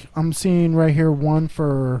like I'm seeing right here one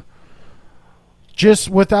for just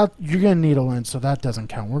without. You're gonna need a lens, so that doesn't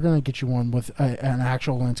count. We're gonna get you one with an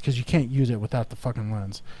actual lens because you can't use it without the fucking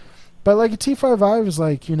lens. But like a T5i is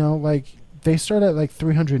like, like they start at like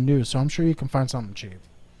 300 new, so I'm sure you can find something cheap.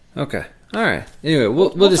 Okay. All right. Anyway, we'll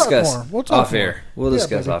talk discuss more. We'll talk off air. more. We'll Yeah,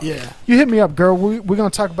 discuss baby. off air. Yeah. You hit me up, girl. We're going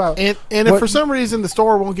to talk about. And if for some reason the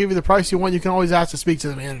store won't give you the price you want, you can always ask to speak to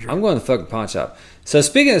the manager. I'm going to the fucking pawn shop. So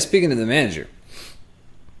speaking to the manager,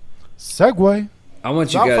 Segway. I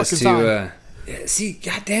want you About guys fucking to time. see.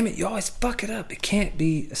 God damn it, you always fuck it up. It can't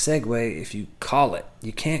be a segue if you call it.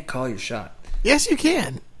 You can't call your shot. Yes, you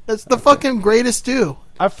can. That's the fucking great's due.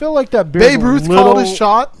 I feel like that beer. Babe Ruth called his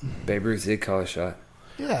shot. Babe Ruth did call a shot.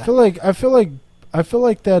 Yeah. I feel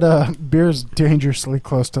like that beer's dangerously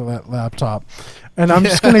close to that laptop, and I'm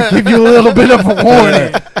just gonna give you a little bit of a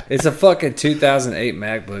warning. It's a fucking 2008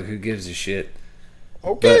 MacBook. Who gives a shit?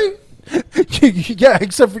 Okay. Yeah,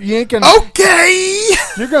 except for you ain't gonna. Okay.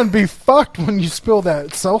 You're gonna be fucked when you spill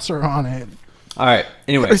that seltzer on it. All right.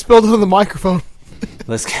 Anyway, I spilled it on the microphone.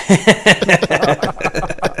 let's.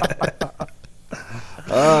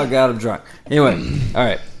 Oh God, I'm drunk. Anyway, all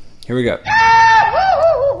right. Here we go.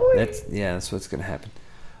 That's what's gonna happen.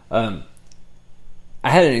 I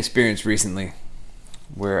had an experience recently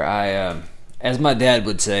where I, as my dad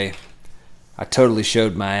would say, I totally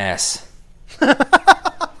showed my ass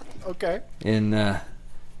Okay. in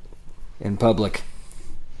public,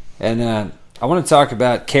 and I want to talk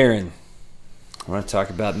about Karen. I want to talk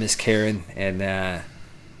about Miss Karen, and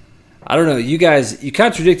I don't know. You guys, you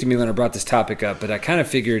contradicted me when I brought this topic up, but I kind of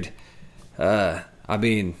figured. I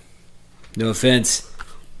mean, no offense,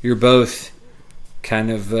 you're both kind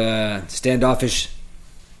of standoffish.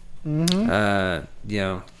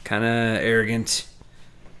 Mm-hmm. Kind of arrogant.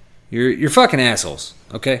 You're fucking assholes.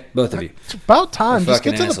 Okay, both of you. It's about time. You're Just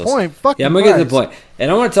get fucking to the assholes. point. Fucking Yeah, I'm gonna get to the Christ. point,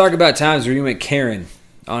 and I want to talk about times where you went Karen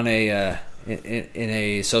on a in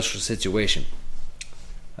a social situation.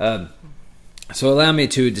 So allow me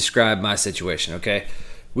to describe my situation. Okay,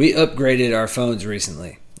 we upgraded our phones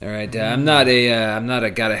recently. All right, I'm not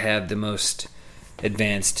a gotta have the most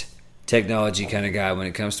advanced technology kind of guy when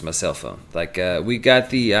it comes to my cell phone. Like we got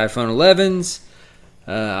the iPhone 11s.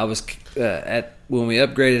 I was when we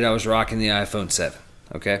upgraded, I was rocking the iPhone 7.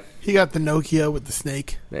 Okay. He got the Nokia with the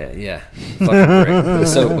snake. Yeah. Fucking great. The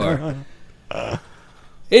soap bar.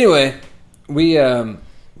 Anyway, we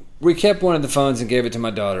kept one of the phones and gave it to my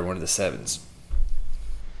daughter, one of the 7s.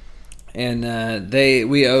 And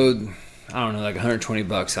we owed, I don't know, like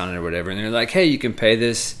 $120 on it or whatever. And they're like, hey, you can pay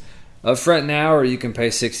this up front now, or you can pay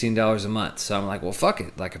 $16 a month. So I'm like, well, fuck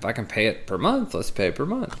it. Like, if I can pay it per month, let's pay it per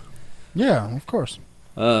month. Yeah, of course.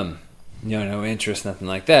 No interest, nothing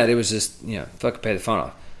like that. It was just, fucking pay the phone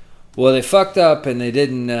off. Well, they fucked up and they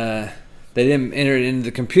didn't enter it into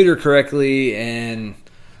the computer correctly. And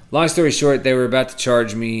long story short, they were about to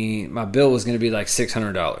charge me. My bill was going to be like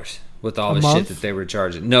 $600 with all the shit that they were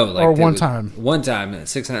charging. No, like or one time. One time,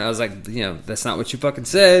 $600. I was like, that's not what you fucking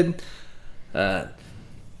said.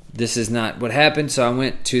 This is not what happened. So I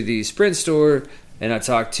went to the Sprint store and I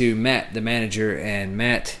talked to Matt, the manager, and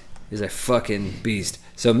Matt is a fucking beast.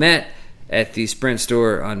 So Matt at the Sprint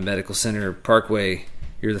store on Medical Center Parkway,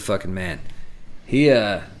 you're the fucking man. He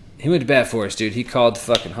went to bat for us, dude. He called the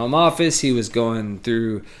fucking home office. He was talking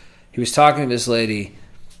to this lady,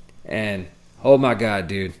 and oh my god,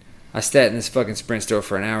 dude. I sat in this fucking Sprint store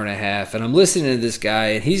for an hour and a half, and I'm listening to this guy,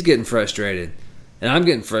 and he's getting frustrated. And I'm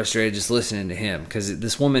getting frustrated just listening to him, because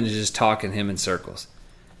this woman is just talking him in circles.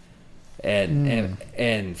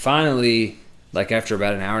 And finally, like after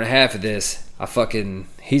about an hour and a half of this,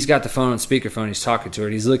 he's got the phone on speakerphone, he's talking to her,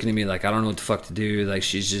 and he's looking at me like I don't know what the fuck to do, like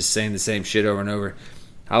she's just saying the same shit over and over.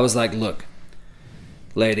 I was like, look,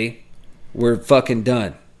 lady, we're fucking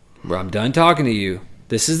done. I'm done talking to you.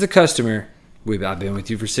 This is the customer. I've been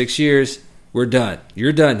with you for 6 years. We're done.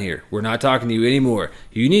 You're done here. We're not talking to you anymore.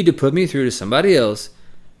 You need to put me through to somebody else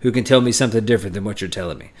who can tell me something different than what you're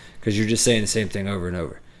telling me, because you're just saying the same thing over and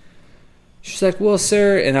over. She's like, well,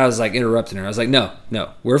 sir, and I was like interrupting her. I was like, no,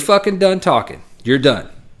 we're fucking done talking. You're done.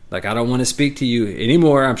 Like, I don't want to speak to you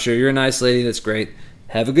anymore. I'm sure you're a nice lady. That's great.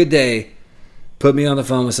 Have a good day. Put me on the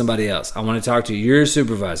phone with somebody else. I want to talk to you. You're a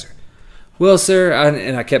supervisor. Well, sir,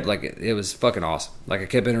 and I kept like, it was fucking awesome. Like, I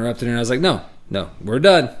kept interrupting her, and I was like, no, we're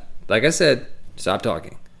done. Like I said, stop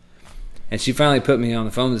talking. And she finally put me on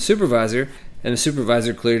the phone with the supervisor, and the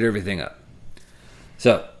supervisor cleared everything up.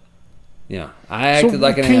 So, I acted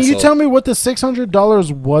like an asshole. Can you tell me what the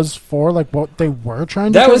 $600 was for? Like, what they were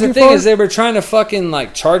trying to That charge was the you thing, for? is they were trying to fucking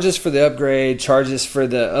like charge us for the upgrade, charge us for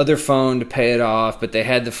the other phone to pay it off, but they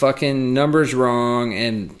had the fucking numbers wrong,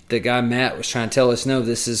 and the guy Matt was trying to tell us, no,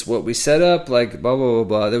 this is what we set up, like blah blah blah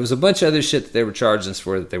blah. There was a bunch of other shit that they were charging us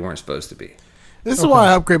for that they weren't supposed to be. This is why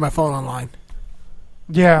I upgrade my phone online.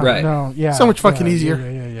 Yeah, Right. no, yeah. So much fucking yeah, easier.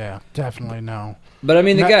 Yeah. yeah, definitely no. But I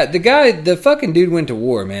mean, the fucking dude went to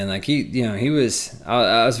war, man. Like he was.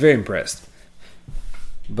 I was very impressed.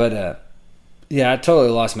 But yeah, I totally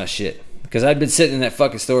lost my shit because I'd been sitting in that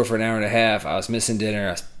fucking store for an hour and a half. I was missing dinner.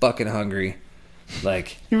 I was fucking hungry.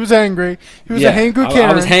 Like he was angry. He was a hangry Karen.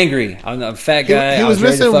 I was hangry. I'm a fat guy. He was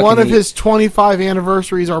missing one of his 25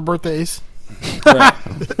 anniversaries or birthdays.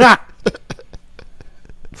 Right.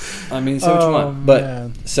 I mean, so what you want. But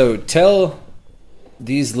man. So tell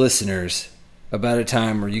these listeners about a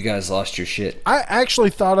time where you guys lost your shit. I actually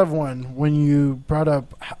thought of one when you brought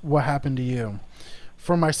up what happened to you.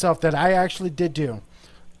 For myself, that I actually did do.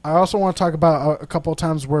 I also want to talk about a couple of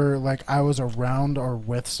times where like I was around or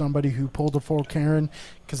with somebody who pulled a full Karen,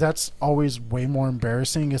 because that's always way more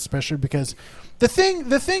embarrassing, especially because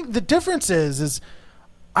the difference is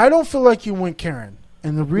I don't feel like you went Karen,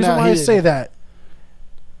 and the reason why I say that,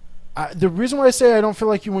 the reason why I say I don't feel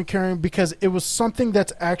like you went Karen because it was something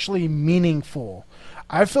that's actually meaningful.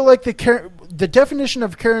 I feel like the definition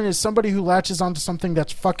of Karen is somebody who latches onto something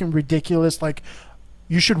that's fucking ridiculous, like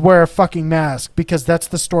you should wear a fucking mask because that's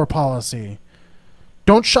the store policy.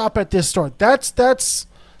 Don't shop at this store. That's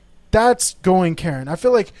going Karen. I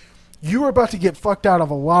feel like you were about to get fucked out of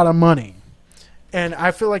a lot of money. And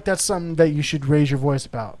I feel like that's something that you should raise your voice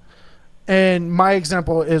about. And my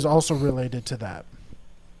example is also related to that.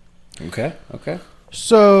 Okay.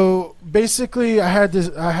 So basically I had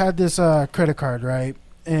this credit card, right?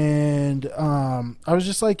 And I was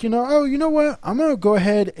just like, you know what? I'm going to go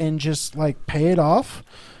ahead and just like pay it off.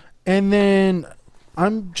 And then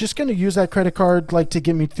I'm just going to use that credit card like to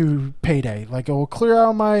get me through payday. Like it will clear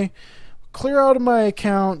out of my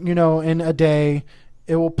account, in a day.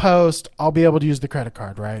 It will post. I'll be able to use the credit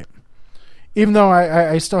card, right? Even though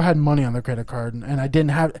I still had money on the credit card and I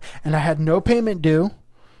had no payment due.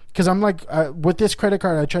 Because I'm like, with this credit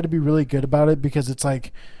card, I try to be really good about it because it's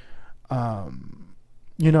like,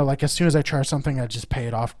 like as soon as I charge something, I just pay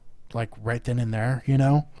it off like right then and there,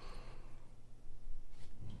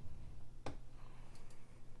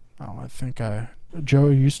 Oh, I think Joe,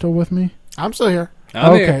 are you still with me? I'm still here.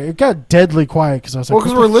 Okay, it got deadly quiet because I was like,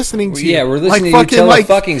 because we're listening to you. Yeah, we're listening to you tell a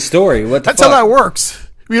fucking story. What the That's fuck? how that works.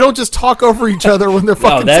 We don't just talk over each other when they're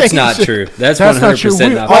fucking No, that's saying not shit. true. That's not 100% true.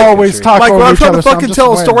 We not always true. talk Like when over I'm each trying other. to fucking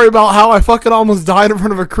tell a story about how I fucking almost died in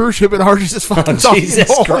front of a cruise ship and Archie's just fucking talking Jesus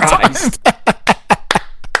the whole Christ. time.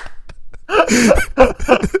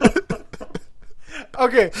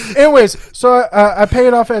 Okay. Anyways, so I pay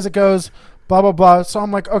it off as it goes, blah blah blah. So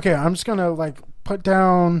I'm like, okay, I'm just gonna like put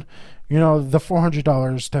down, the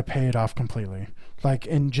 $400 to pay it off completely, like,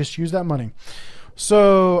 and just use that money.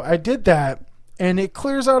 So I did that, and it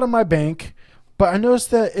clears out of my bank, but I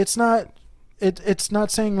noticed that it's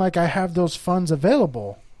not saying like I have those funds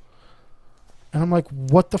available. And I'm like,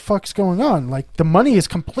 what the fuck's going on? Like, the money is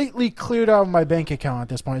completely cleared out of my bank account at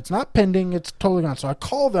this point. It's not pending. It's totally gone. So I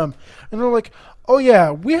call them, and they're like, oh,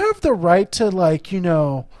 yeah, we have the right to, like,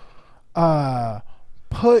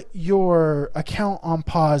 put your account on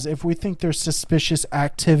pause if we think there's suspicious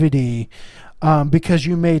activity because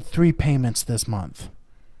you made 3 payments this month.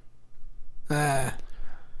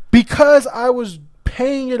 Because I was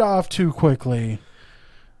paying it off too quickly.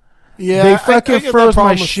 Yeah, they fucking I get froze that my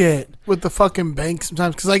problem shit. with the fucking bank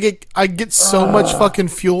sometimes because I get so much fucking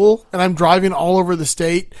fuel and I'm driving all over the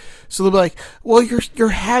state. So they'll be like, "Well, your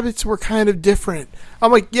habits were kind of different."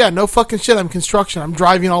 I'm like, "Yeah, no fucking shit. I'm construction. I'm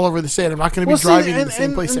driving all over the state. I'm not going to be driving to the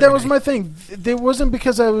same place." And that was my thing. It wasn't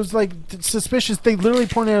because I was like suspicious. They literally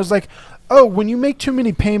pointed out, I was like, "Oh, when you make too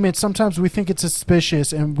many payments, sometimes we think it's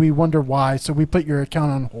suspicious and we wonder why. So we put your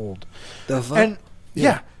account on hold." The fuck? And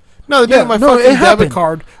yeah. No, they do my it fucking debit happened.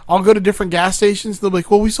 card. I'll go to different gas stations. They'll be like,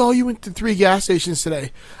 "Well, we saw you went to 3 gas stations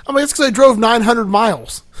today." I'm like, "That's because I drove 900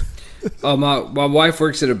 miles." Oh, my wife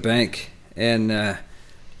works at a bank, and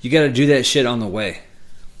you got to do that shit on the way.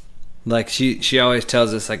 Like she always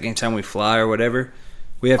tells us, like anytime we fly or whatever,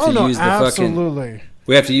 we have to use the absolutely. fucking.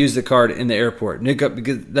 We have to use the card in the airport,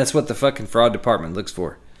 because that's what the fucking fraud department looks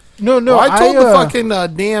for. No. Well, I told the fucking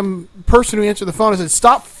damn person who answered the phone, I said,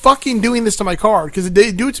 "Stop fucking doing this to my card," because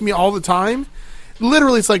they do it to me all the time.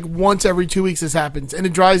 Literally, it's like once every 2 weeks this happens, and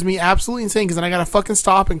it drives me absolutely insane because then I gotta fucking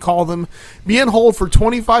stop and call them, be on hold for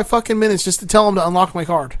 25 fucking minutes just to tell them to unlock my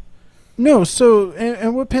card. No, so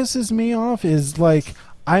and what pisses me off is like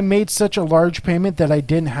I made such a large payment that I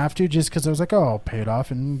didn't have to just because I was like, oh, I'll pay it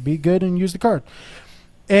off and be good and use the card.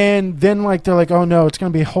 And then like they're like, oh no, it's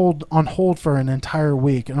gonna be on hold for an entire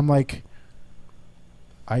week, and I'm like,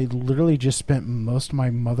 I literally just spent most of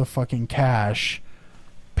my motherfucking cash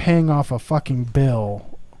paying off a fucking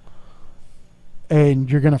bill, and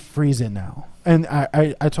you're gonna freeze it now. And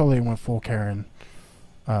I totally went full Karen.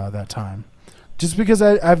 that time. Just because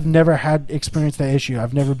I've never had experienced that issue.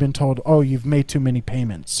 I've never been told, "Oh, you've made too many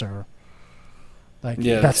payments, sir." Like,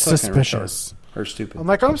 that's fucking suspicious. retarded or stupid. I'm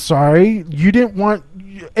like, I'm sorry, you didn't want,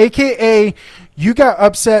 AKA, you got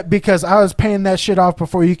upset because I was paying that shit off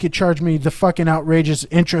before you could charge me the fucking outrageous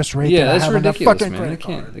interest rate. Yeah, that that's I have ridiculous, on that fucking man.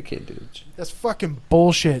 credit They card. can't do it. That's fucking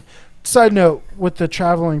bullshit. Side note, with the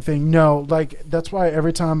traveling thing, no, like, that's why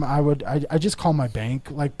every time I just call my bank.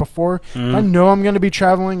 Like, before, if I know I'm going to be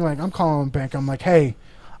traveling, like, I'm calling my bank. I'm like, hey,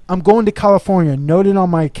 I'm going to California. Note it on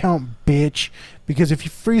my account, bitch. Because if you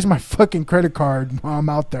freeze my fucking credit card while I'm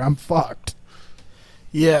out there, I'm fucked.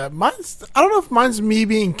 Yeah, I don't know if mine's me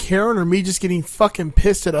being Karen or me just getting fucking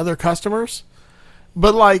pissed at other customers.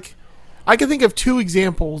 But, like, I can think of 2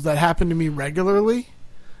 examples that happen to me regularly.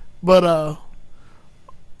 But,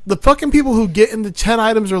 the fucking people who get in the 10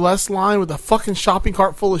 items or less line with a fucking shopping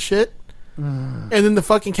cart full of shit, and then the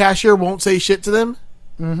fucking cashier won't say shit to them.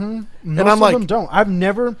 Mm-hmm. And I'm like, them don't. I've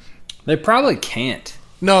never. They probably can't.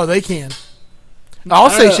 No, they can. I'll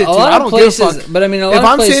say shit too. A lot I of don't places, give a fuck. but I mean, a If lot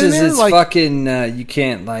I'm of standing places there, it's like- fucking you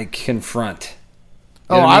can't like confront.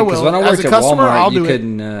 You know Oh, what I mean? 'Cause will. when I As worked a at customer, Walmart, I'll you do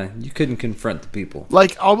it. you couldn't confront the people.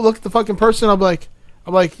 Like, I'll look at the fucking person. I'm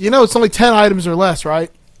like, you know, it's only 10 items or less,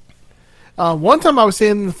 right? One time I was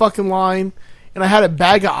standing in the fucking line, and I had a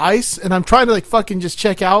bag of ice, and I'm trying to like fucking just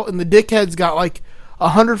check out, and the dickhead's got like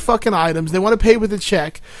 100 fucking items. They want to pay with a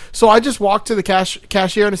check, so I just walked to the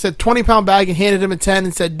cashier and I said 20-pound bag and handed him a 10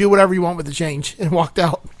 and said, do whatever you want with the change, and walked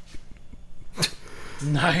out.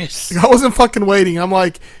 Nice. I wasn't fucking waiting. I'm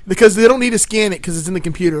like, because they don't need to scan it because it's in the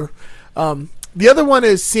computer. The other one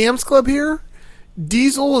is Sam's Club here.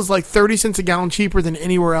 Diesel is like 30 cents a gallon cheaper than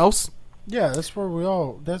anywhere else. Yeah, that's where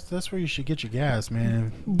that's where you should get your gas,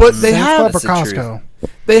 man. But they Sam's have Club or That's the Costco.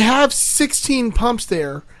 They have 16 pumps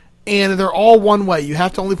there, and they're all one way. You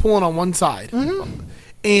have to only pull in on one side. Mm-hmm.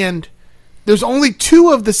 And there's only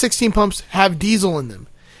 2 of the 16 pumps have diesel in them.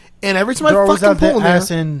 And every time They I always fucking have pull the in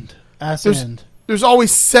there, ass There's- end. there's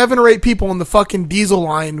always 7 or 8 people in the fucking diesel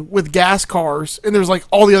line with gas cars, and there's like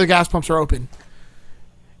all the other gas pumps are open.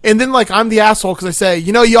 And then like I'm the asshole because I say,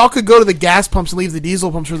 you know, y'all could go to the gas pumps and leave the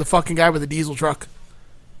diesel pumps for the fucking guy with the diesel truck.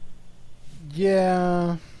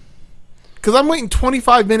 Yeah. Because I'm waiting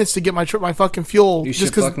 25 minutes to get my fucking fuel. You just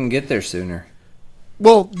should 'cause- fucking get there sooner.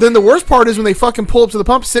 Well, then the worst part is when they fucking pull up to the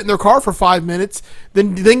pump, sit in their car for 5 minutes,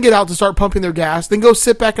 then get out to start pumping their gas, then go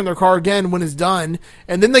sit back in their car again when it's done,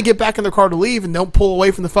 and then they get back in their car to leave and don't pull away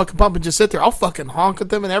from the fucking pump and just sit there. I'll fucking honk at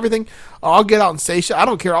them and everything. I'll get out and say shit. I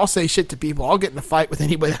don't care. I'll say shit to people. I'll get in a fight with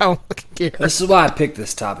anybody. I don't fucking care. This is why I picked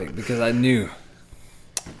this topic because I knew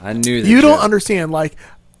that You don't understand. Like,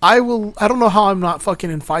 I don't know how I'm not fucking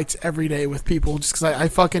in fights every day with people just because I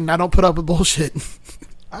don't put up with bullshit.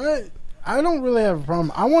 I don't really have a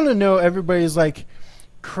problem. I want to know everybody's like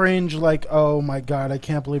cringe, like, oh my god, I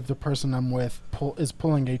can't believe the person I'm with is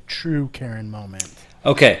pulling a true Karen moment.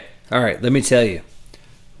 Okay, all right. Let me tell you.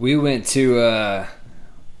 We went to.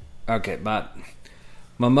 Okay, my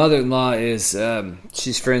mother-in-law is.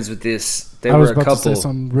 She's friends with this. They I was were a about couple. to say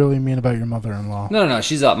something really mean about your mother-in-law. No,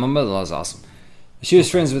 she's my mother-in-law's awesome. She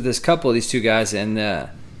was friends with this couple, these 2 guys, and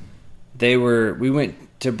we went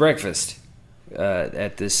to breakfast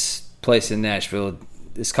at this place in Nashville.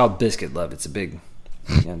 It's called Biscuit Love. It's a big,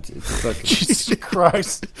 it's a fucking. Jesus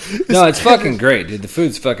Christ. No, it's fucking great, dude. The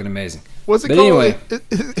food's fucking amazing. What's it But called? anyway,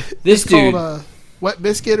 this it's dude. called Wet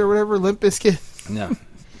Biscuit or whatever, Limp Biscuit. No,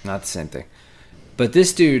 not the same thing. But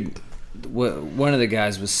this dude, one of the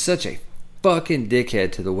guys, was such a fucking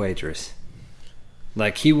dickhead to the waitress.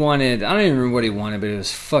 Like, he wanted, I don't even remember what he wanted, but it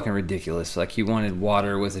was fucking ridiculous. Like, he wanted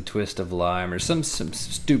water with a twist of lime or some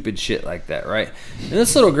stupid shit like that, right? And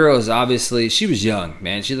this little girl is obviously, she was young,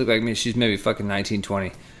 man. She looked like me. She's maybe fucking 19,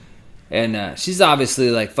 20. And she's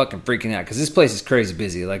obviously, like, fucking freaking out because this place is crazy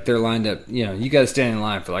busy. Like, they're lined up, you got to stand in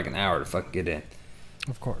line for, like, an hour to fucking get in.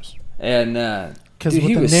 Of course. And, Because dude, he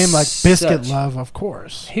with a was name like Biscuit such- Love, of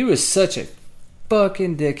course. He was such a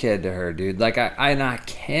fucking dickhead to her, dude. Like, I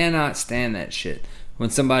cannot stand that shit when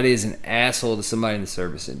somebody is an asshole to somebody in the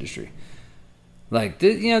service industry. Like,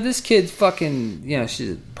 this kid's fucking,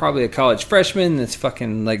 she's probably a college freshman that's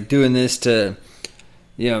fucking, like, doing this to,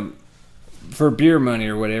 for beer money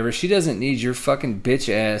or whatever. She doesn't need your fucking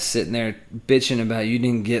bitch ass sitting there bitching about you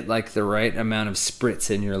didn't get, like, the right amount of spritz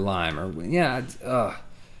in your lime. And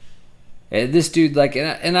this dude, like,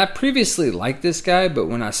 and I previously liked this guy, but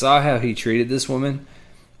when I saw how he treated this woman,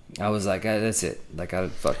 I was like, that's it. Like,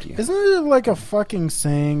 fuck you. Isn't it like a fucking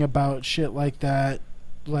saying about shit like that?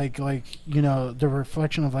 Like the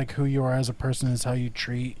reflection of like who you are as a person is how you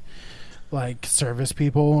treat like service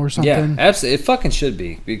people or something. Yeah, absolutely. It fucking should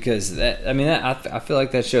be, because I feel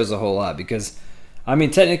like that shows a whole lot, because I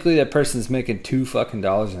mean technically that person's making $2 fucking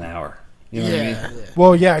an hour. You know what I mean?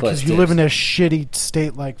 Well, yeah, Plus because you live tips. in a shitty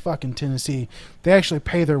state like fucking Tennessee. They actually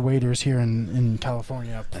pay their waiters here in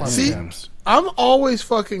California plus See? tips. I'm always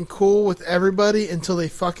fucking cool with everybody until they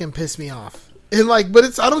fucking piss me off. And like,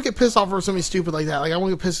 but I don't get pissed off over something stupid like that. Like I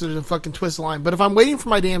won't get pissed at a fucking twist the line. But if I'm waiting for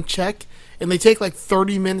my damn check and they take like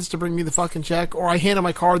 30 minutes to bring me the fucking check, or I hand them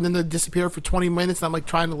my card and then they disappear for 20 minutes and I'm like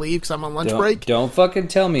trying to leave because I'm on lunch break, Don't fucking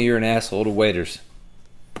tell me you're an asshole to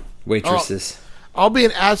waitresses. I'll be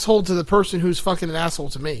an asshole to the person who's fucking an asshole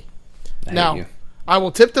to me. I hate Now, you. I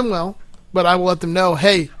will tip them well, but I will let them know,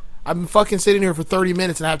 hey, I've been fucking sitting here for 30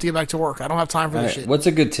 minutes and I have to get back to work. I don't have time for All this right, shit. what's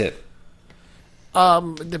a good tip?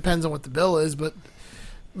 It depends on what the bill is, but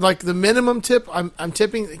like the minimum tip, I'm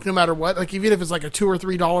tipping no matter what. Like even if it's like a $2 or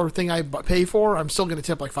 $3 thing I pay for, I'm still gonna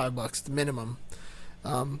tip like $5, the minimum.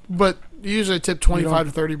 But usually I tip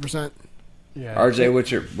 25 to 30%. Yeah, RJ,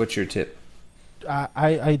 what's your tip?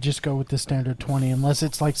 I just go with the standard 20 unless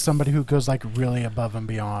it's like somebody who goes like really above and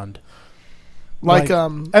beyond.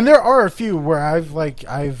 And there are a few where I've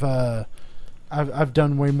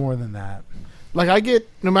done way more than that. Like I get,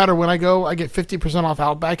 no matter when I go, I get 50% off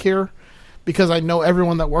Outback here because I know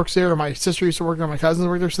everyone that works there. My sister used to work there, my cousins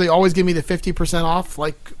work there, so they always give me the 50% off.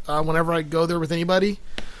 Like whenever I go there with anybody,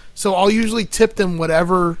 so I'll usually tip them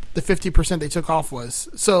whatever the 50% they took off was.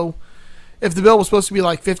 So if the bill was supposed to be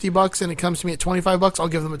like $50 and it comes to me at $25, I'll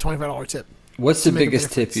give them a $25 tip. What's the To make a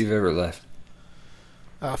biggest tip difference. you've ever left?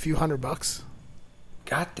 A few $100.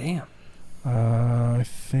 God damn. I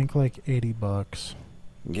think like $80.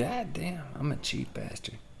 God damn. I'm a cheap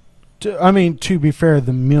bastard. I mean, to be fair,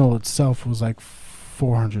 the meal itself was like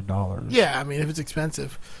 $400. Yeah, I mean if it's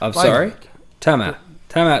expensive. I'm Like- sorry. Time out.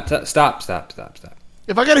 Stop.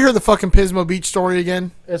 If I got to hear the fucking Pismo Beach story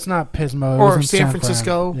again, It's not Pismo. It Or was in San Fran.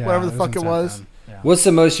 Francisco, Yeah, whatever the was fuck in it San was. Fran. Yeah. What's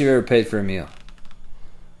the most you've ever paid for a meal?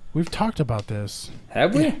 We've talked about this.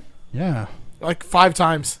 Have we? Yeah. like 5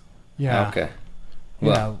 times. Yeah. Okay.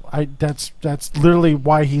 Yeah. That's literally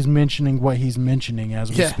why he's mentioning what he's mentioning as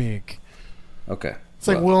we Yeah. speak. Okay. It's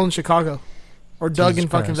like Well, Will in Chicago or Doug Jesus in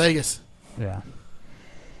fucking Christ. Vegas. Yeah.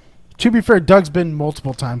 To be fair, Doug's been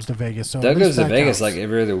multiple times to Vegas, so Doug at least goes to that Vegas counts. like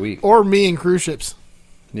every other week. Or me in cruise ships.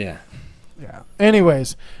 Yeah. Yeah.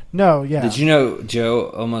 Anyways, no, yeah. Did you know Joe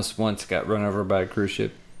almost once got run over by a cruise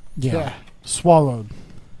ship? Yeah. Swallowed.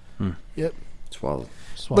 Yep. Swallowed.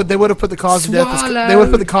 But they would have put the cause of death. They would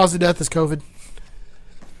have put the cause of death as COVID.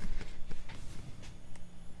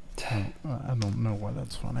 I don't know why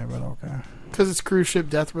that's funny, but okay. Because it's cruise ship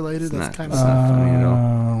death related. It's That's not- kind it's of. not funny at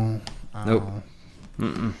all. Oh. Nope.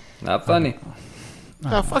 Mm-mm. Not funny.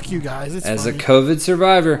 Oh, fuck you guys. It's As funny. a COVID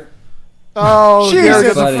survivor. Oh, Jesus Derek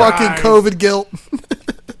has a Christ. fucking COVID guilt.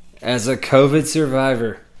 As a COVID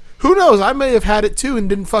survivor. Who knows? I may have had it too and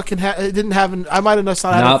didn't fucking didn't have an. I might have not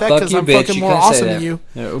had an Nah, effect fuck because you, I'm bitch. fucking You more can't say awesome that. than you.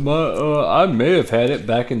 Yeah, I may have had it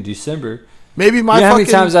back in December. Maybe my You know how many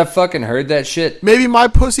fucking. times I've fucking heard that shit? Maybe my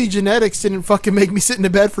pussy genetics didn't fucking make me sit in a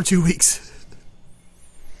bed for 2 weeks.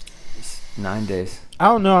 9 days. I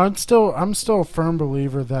don't know. I'm still a firm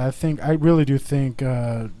believer that I really do think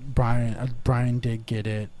Brian did get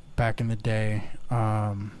it back in the day.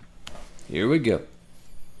 Here we go.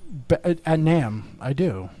 At NAM, I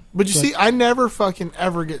do. But you see, I never fucking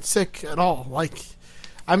ever get sick at all. Like,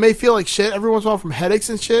 I may feel like shit every once in a while from headaches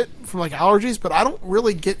and shit, from like allergies, but I don't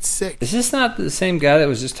really get sick. Is this not the same guy that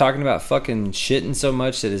was just talking about fucking shitting so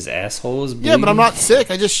much that his asshole is bleeding? Yeah, but I'm not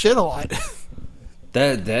sick. I just shit a lot.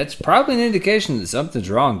 That's probably an indication that something's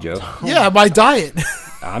wrong, Joe. Yeah, my diet.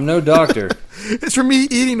 I'm no doctor. It's from me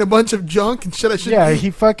eating a bunch of junk and shit I shouldn't Yeah, eat.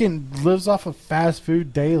 he fucking lives off of fast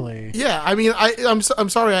food daily. Yeah, I mean, I'm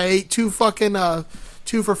sorry. I ate 2 fucking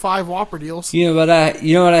 2 for $5 Whopper deals. You know what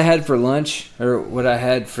I had for lunch, or what I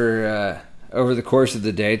had for over the course of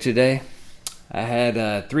the day today? I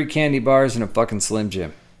had 3 candy bars and a fucking Slim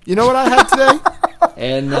Jim. You know what I had today?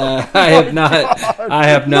 And I have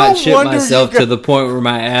not No shit wonder myself you to the point where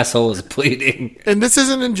my asshole is bleeding. And this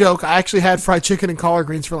isn't a joke. I actually had fried chicken and collard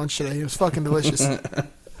greens for lunch today. It was fucking delicious.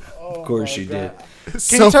 Of course you did. Can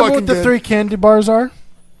So you tell me fucking what the good. 3 candy bars are?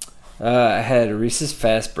 I had a Reese's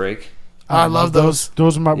Fast Break. I love those.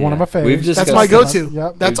 Those are one of my Yeah. favorites. We've That's discussed my this. go-to.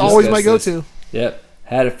 Yep. That's We've always my discussed go-to. Yep.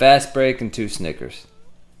 Had a Fast Break and 2 Snickers.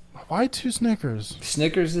 Why 2 Snickers?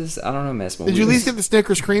 Snickers is, I don't know, mess. Did you at least get the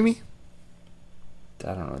Snickers creamy?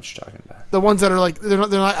 I don't know what you're talking about. The ones that are like they're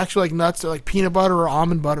not actually like nuts. They're like peanut butter or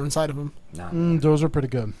almond butter inside of them. No. Those are pretty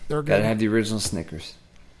good. They're Gotta good. have the original Snickers.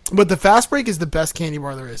 But the Fast Break is the best candy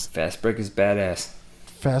bar there is. Fast Break is badass.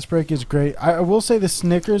 Fast Break is great. I will say the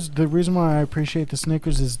Snickers. The reason why I appreciate the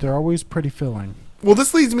Snickers is they're always pretty filling. Well,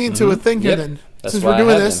 this leads me into a thing here. Yep. Then, That's since why we're I doing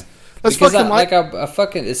have this, them. let's Because fucking I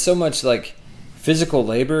fucking it's so much like physical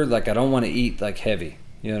labor. Like I don't want to eat like heavy.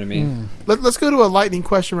 You know what I mean? Let's go to a lightning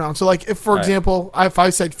question round. So, like, if for All right. example, if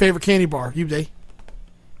I said favorite candy bar, you day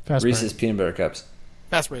Fast Reese's Break. peanut butter cups.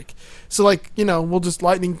 Fast Break. So, like, we'll just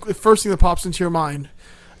lightning. First thing that pops into your mind,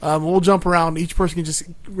 we'll jump around. Each person can just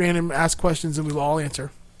random ask questions, and we will all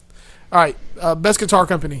answer. All right. Best guitar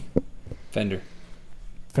company, Fender.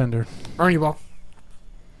 Fender. Ernie Ball.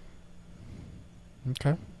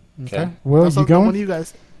 Okay. Okay. Will, That's you one going? of you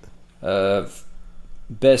guys.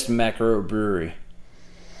 Best macro brewery.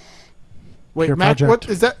 Wait, Pure Mac. Project. What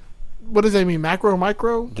is that? What does that mean? Macro,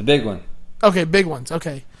 micro? The big one. Okay, big ones.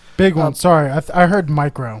 Okay. Big one. Sorry, I heard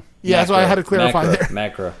micro. Yeah, that's why I had to clarify macro, there.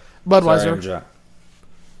 Macro. Budweiser. Sorry, I'm drunk.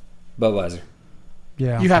 Budweiser.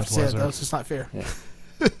 Yeah. You have to say it Budweiser. though. It's just not fair.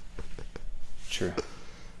 True.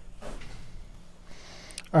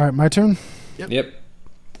 All right, my turn. Yep.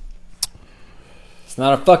 It's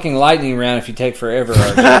not a fucking lightning round if you take forever.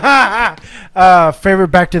 RJ. Favorite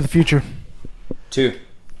Back to the Future. 2.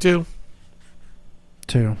 2.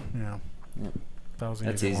 2. Yeah. That was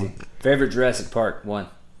That's easy. easy. One. Favorite Jurassic Park. 1.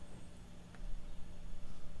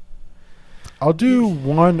 I'll do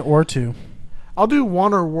 1 or 2. I'll do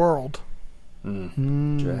One or World.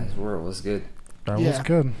 Jurassic World was good. That was Yeah.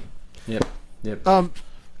 good. Yep.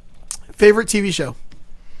 Favorite TV show.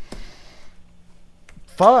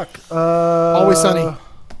 Fuck. Always Sunny.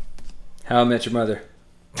 How I Met Your Mother.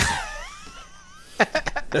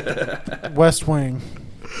 West Wing.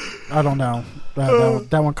 I don't know.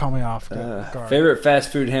 That one caught me off guard. Favorite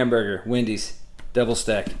fast food hamburger. Wendy's. Double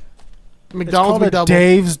stacked. It's McDonald's called a McDouble.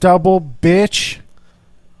 Dave's Double, bitch.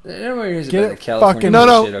 Everybody hears Get about it the California fucking-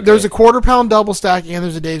 No, shit, okay? there's a quarter pound double stack and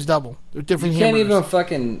there's a Dave's double. They're different You can't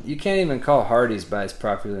hamburgers. you can't even call Hardee's by its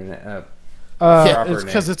popular name. It's name.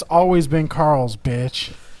 because it's always been Carl's,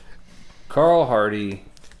 bitch. Carl Hardy.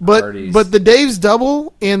 But Hardee's. the Dave's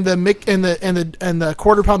double and the the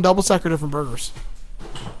quarter pound double stack are different burgers.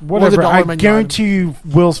 Whatever. dollar I menu guarantee you,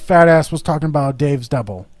 Will's fat ass was talking about Dave's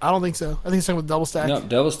Double. I don't think so. I think it's something with double stack. No,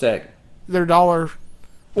 double stack. They're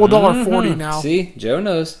 $1.40 now. See, Joe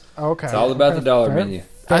knows. Okay. It's all about the dollar fair. menu.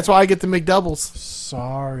 That's why I get the McDoubles.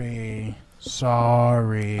 Sorry. All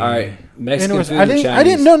right, Mexican Anyways, food I or didn't. Chinese? I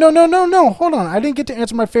didn't. No. Hold on. I didn't get to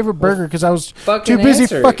answer my favorite burger because I was fucking too busy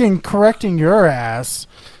answer it. fucking correcting your ass.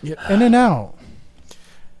 Yeah. In and out.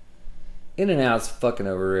 In-N-Out's fucking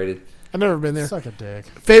overrated. I've never been there. Suck a dick.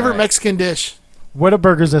 Favorite All right. Mexican dish.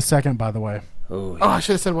 Whataburger's a second, by the way. Oh, Oh, I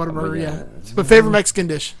should have said Whataburger, yeah. yeah. But favorite Mexican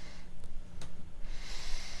dish.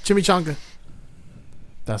 Chimichanga.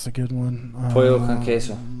 That's a good one. pollo con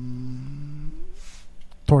queso.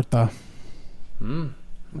 Torta.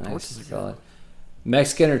 Nice, solid.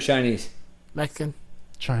 Mexican or Chinese? Mexican.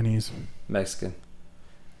 Chinese. Mexican.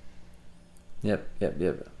 Yep.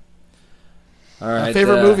 All right.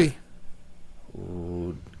 Favorite movie.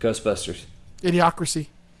 Ooh, Ghostbusters. Idiocracy.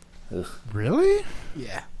 Really?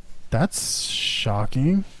 Yeah. That's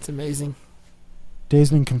shocking. It's amazing.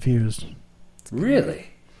 Dazed and Confused. Really?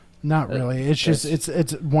 Not really. It's just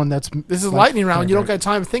it's one that's. This is like lightning round. You don't favorite. got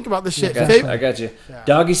time to think about this shit. I Fav- got you. Yeah.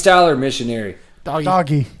 Doggy style or missionary? Doggy.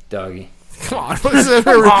 Doggy. Doggy. Come on. What is that?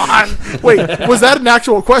 Come on. Wait, was that an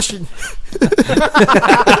actual question?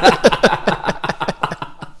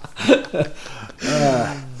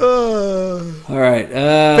 All right.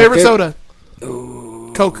 Favorite soda?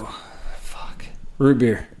 Coke. Fuck. Root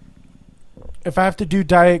beer. If I have to do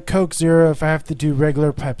Diet Coke Zero, if I have to do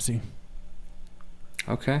regular Pepsi.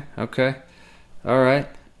 Okay. All right.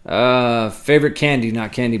 Favorite candy,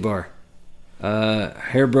 not candy bar.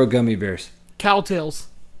 Haribo gummy bears. Cowtails.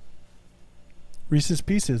 Reese's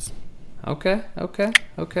Pieces. Okay.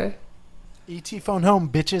 E.T. Phone Home,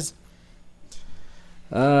 bitches.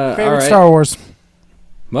 All Favorite right. Star Wars.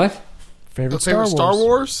 What? Favorite, Favorite Star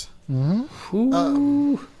Wars?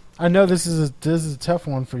 Ooh. I know this is a tough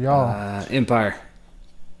one for y'all. Empire.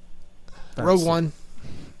 Rogue One.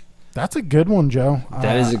 That's a good one, Joe.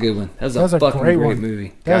 That is a good one. That's that's a a fucking great great one.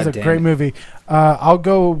 movie. That's God a damn great it. movie. I'll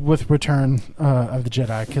go with Return of the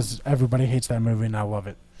Jedi because everybody hates that movie and I love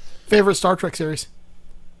it. Favorite Star Trek series?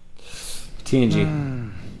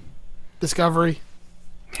 TNG. Discovery.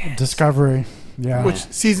 Discovery. Yeah, Which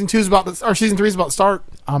season 2 is about to, or season 3 is about to start.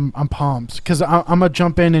 I'm pumped because I'm gonna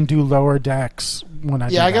jump in and do Lower Decks when I.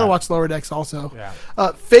 Yeah, do I gotta that. watch Lower Decks also.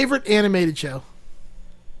 Yeah. Favorite animated show?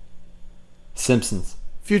 Simpsons.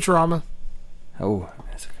 Futurama. Oh,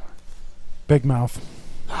 that's a good one. Big Mouth.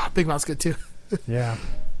 Big Mouth's good too. Yeah.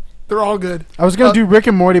 They're all good. I was gonna do Rick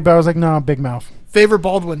and Morty, but I was like, no, Big Mouth. Favorite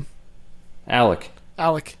Baldwin? Alec.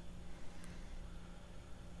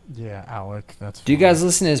 Yeah, Alec. That's. Do you guys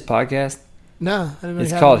listen to his podcast? No, I didn't know.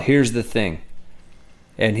 It's called Here's the Thing.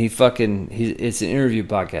 And it's an interview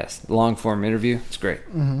podcast. Long form interview. It's great.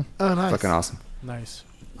 Mm-hmm. Oh, nice. Fucking awesome. Nice.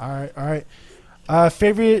 All right.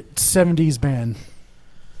 Favorite '70s band?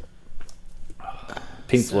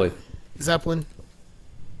 Pink Floyd. Zeppelin.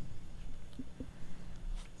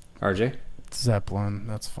 RJ? Zeppelin.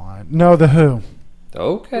 That's fine. No, The Who.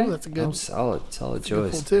 Okay. Ooh, that's a good- solid Good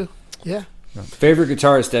choice. pull too. Yeah. Favorite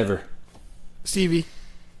guitarist ever? Stevie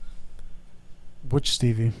Which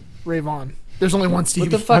Stevie? Ray Vaughan. There's only one Stevie.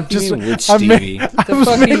 What the fuck I'm do you just- mean, which I'm ma- Stevie? I The was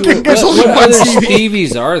fuck are you, making There's only what one other Stevie.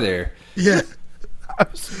 Stevies are there? Yeah.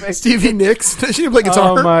 Stevie Nicks. Does she play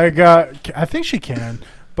guitar? Oh my god! I think she can,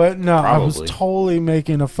 but no, I was Probably. totally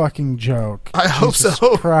making a fucking joke. I hope Jesus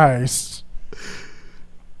so. Christ.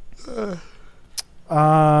 I'm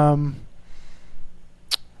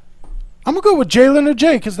gonna go with Jay Leonard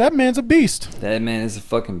J because that man's a beast. That man is a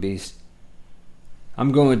fucking beast.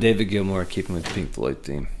 I'm going with David Gilmour, keeping with the Pink Floyd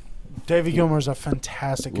theme. David Gilmour's a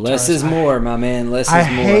fantastic guitarist. Less is more, my man. Less is I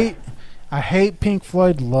more. hate Pink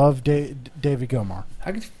Floyd. Love David Gilmour.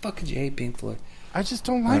 How the fuck could you hate Pink Floyd? I just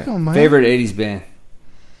don't like All right. him, man. Favorite 80s band?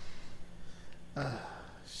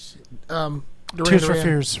 Duran Tears for Duran.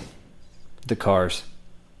 Fears. The Cars.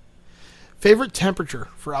 Favorite temperature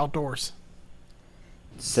for outdoors?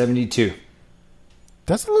 72.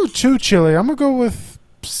 That's a little too chilly. I'm gonna go with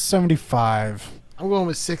 75. I'm going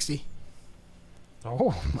with 60.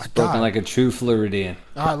 Oh my Spoken god! like a true Floridian.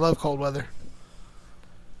 Oh, I love cold weather.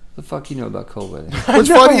 The fuck you know about cold weather? What's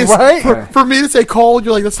know, funny is right? for me to say cold,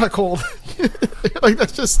 you're like, that's not cold. Like,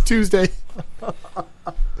 that's just Tuesday.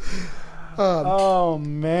 Oh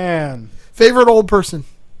man! Favorite old person?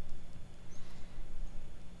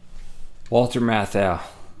 Walter Matthau.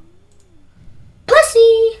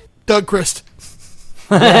 Doug Christ.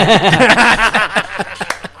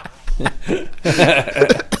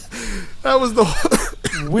 That was the.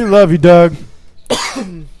 We love you, Doug.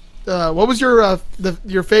 What was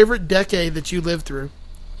your favorite decade that you lived through?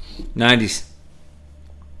 90s.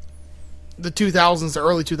 The 2000s, the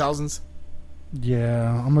early 2000s.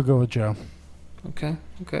 Yeah, I'm gonna go with Joe. Okay.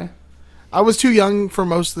 I was too young for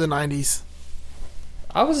most of the 90s.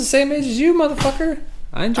 I was the same age as you, motherfucker.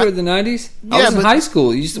 I enjoyed the 90s. I Yeah, was in but- high school.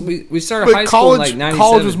 We started high But school in college, like 97.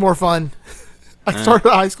 college was more fun. I started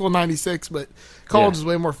high school in 96, but college was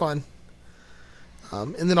way more fun.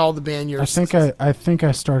 And then all the band years. I think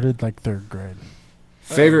I started like third grade.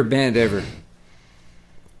 Favorite band ever?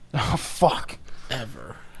 Oh fuck!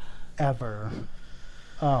 Ever.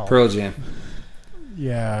 Oh Pearl Jam.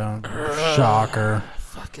 yeah! Shocker!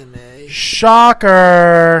 Fucking A.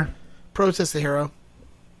 Shocker! Protest the Hero.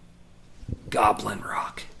 Goblin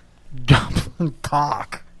Rock. Goblin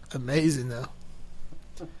cock. Amazing, though.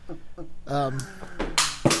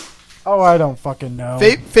 Oh, I don't fucking know.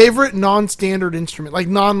 Favorite non-standard instrument? Like,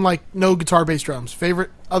 no guitar, bass, drums. Favorite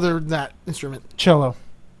other than that instrument? Cello.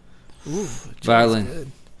 Ooh. Violin.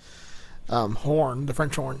 Good. Horn. The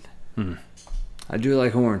French horn. I do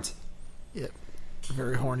like horns. Yep.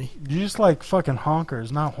 Very horny. You just like fucking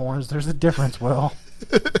honkers, not horns. There's a difference, Will.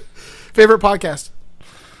 Favorite podcast?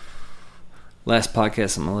 Last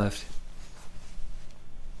podcast on my left.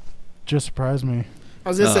 Just surprised me. I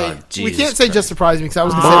was going to Oh, say, we Jesus can't say Christ. just surprise me because I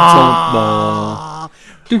was going to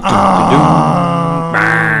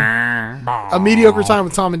say a mediocre time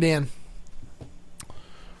with Tom and Dan.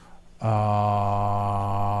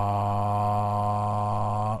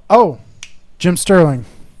 Jim Sterling.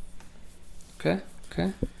 Okay.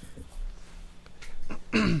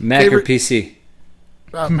 Mac or Favorite- PC?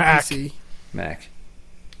 Mac. PC. Mac.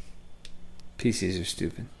 PCs are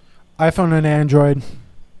stupid. iPhone and Android.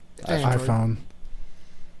 Android. iPhone.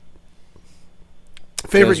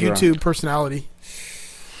 Favorite Guys are YouTube personality?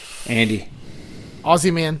 Andy.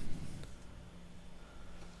 Aussie Man.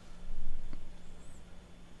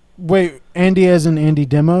 Wait, Andy as in Andy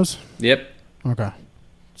Demos? Yep. Okay.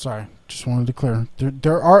 Sorry. Just wanted to clear.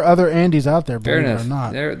 There are other Andys out there, Fair believe it enough. or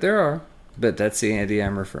not. There are. But that's the Andy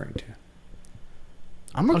I'm referring to.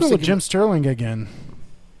 I'm going I to was go with thinking- Jim Sterling again.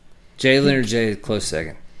 Jay Leonard J, close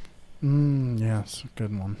second. Yes,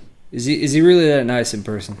 good one. Is he really that nice in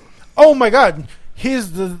person? Oh my God.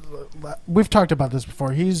 We've talked about this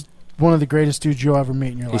before. He's one of the greatest dudes you'll ever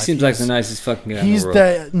meet in your He life. seems like the nicest fucking guy He's in the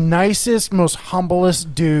world. the nicest, most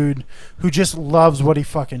humblest dude who just loves what he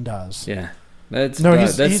fucking does. Yeah. That's No, the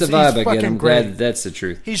he's- vibe. That's he's- the he's vibe I get. fucking I'm great. glad that's the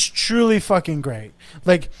truth. He's truly fucking great.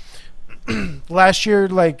 Like last year,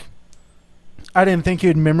 like I didn't think he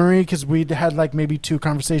had memory because we'd had like maybe 2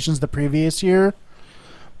 conversations the previous year.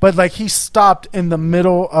 But like he stopped in the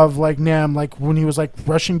middle of like Nam, like when he was like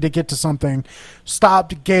rushing to get to something,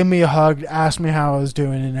 stopped, gave me a hug, asked me how I was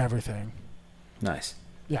doing and everything. Nice.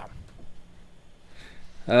 Yeah.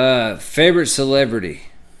 Favorite celebrity?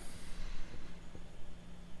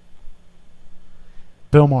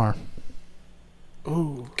 Bill Maher.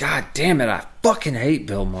 Ooh, God damn it! I fucking hate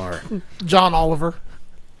Bill Maher. John Oliver.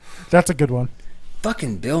 That's a good one.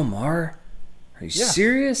 Fucking Bill Maher? Are you Yeah.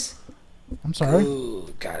 serious? I'm sorry.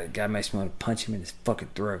 Ooh, God makes me want to punch him in his fucking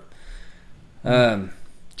throat.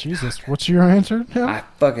 Jesus, what's your answer? Tim? I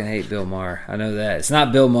fucking hate Bill Maher. I know that. It's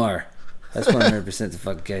not Bill Maher. That's 100% the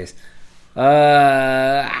fucking case.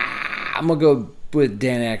 I'm gonna go with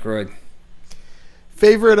Dan Aykroyd.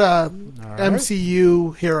 Favorite right.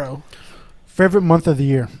 MCU hero. Favorite month of the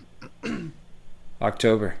year?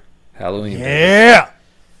 October, Halloween. Yeah.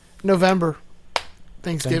 November.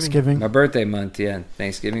 Thanksgiving. Thanksgiving. My birthday month, yeah.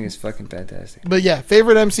 Thanksgiving is fucking fantastic. But yeah,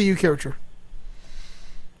 favorite MCU character.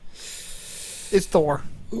 It's Thor.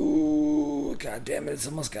 Ooh, god damn it! It's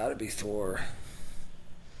almost got to be Thor.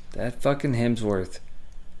 That fucking Hemsworth.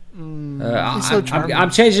 He's so charming. I'm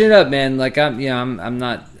changing it up, man. Like I'm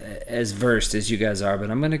not as versed as you guys are, but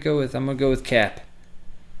I'm gonna go with Cap.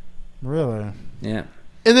 Really? Yeah,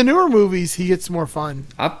 In the newer movies, he gets more fun.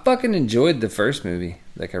 I fucking enjoyed the first movie.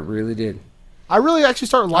 Like I really did. I really actually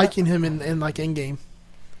started liking him in like Endgame.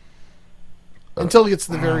 Until he gets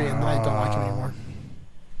to the very end, then I don't like him anymore.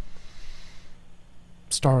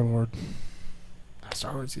 Star-Lord.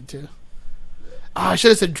 Star Wars good too. I should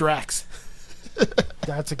have said Drax.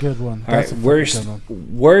 That's a good one. All right, That's a fucking good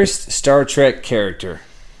one. worst Star Trek character.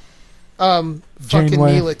 Fucking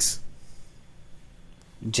Janeway. Neelix.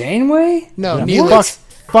 Janeway? No, Yeah. Neelix.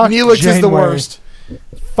 Fuck Neelix is the Janeway. worst.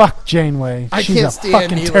 Fuck Janeway. I She's can't a stand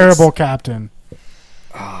fucking Neelix. terrible captain.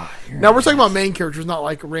 Now we're talking about main characters, not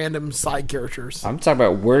like random side characters. I'm talking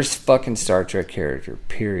about worst fucking Star Trek character.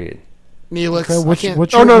 Period. Neelix. Okay, what's- I can't.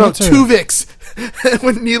 what's Oh your no, answer? Tuvix.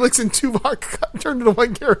 When Neelix and Tuvok got turned into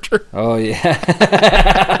one character. Oh yeah.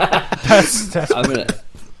 That's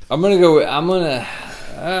I'm gonna go.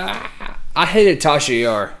 I hated Tasha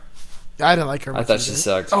Yar. I didn't like her. I much thought she either.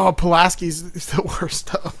 sucked. Oh, Pulaski's the worst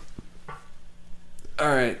though. All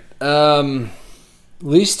right.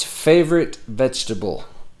 Least favorite vegetable.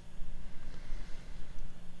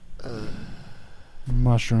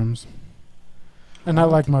 mushrooms. And I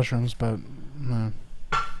like mushrooms, but no.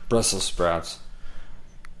 Brussels sprouts.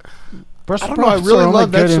 Brussels I don't know, I sprouts really are only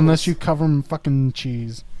love good vegetables. unless you cover them in fucking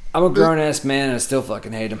cheese. I'm a grown ass man and I still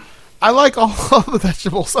fucking hate them. I like all the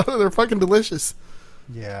vegetables. They're fucking delicious.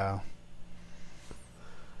 Yeah.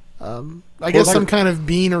 I guess like- some kind of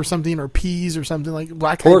bean or something, or peas or something like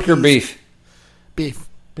black eyed Pork or peas. beef? Beef.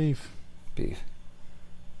 Beef. Beef.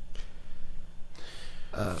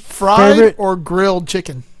 Fried Favorite- or grilled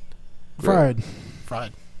chicken? Fried.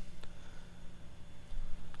 Fried.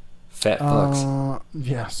 Fat fucks.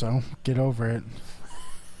 Yeah, so get over it.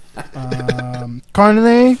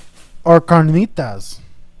 Carne or carnitas?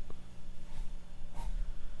 I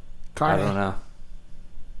Carne. don't know.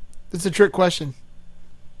 It's a trick question.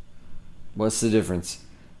 What's the difference?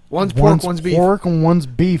 One's pork, one's beef. pork and one's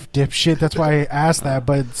beef, dipshit. That's why I asked that,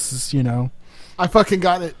 but it's just, you know, I fucking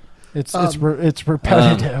got it. it's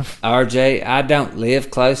repetitive. RJ, I don't live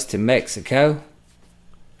close to Mexico.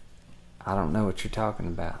 I don't know what you're talking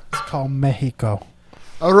about. It's called Mexico.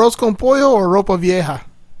 Arroz con pollo or ropa vieja?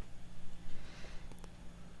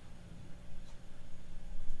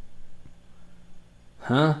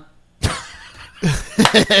 Huh?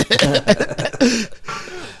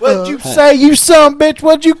 What'd you say, you son of a bitch?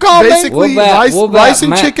 What'd you call me? Basically, What about- what about rice and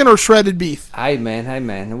Matt- chicken or shredded beef? Hey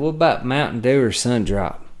man. What about Mountain Dew or Sun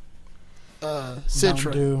Drop? Mountain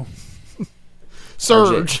Citra. Dew.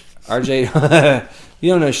 Surge. RJ,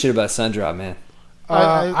 you don't know shit about Sun Drop, man.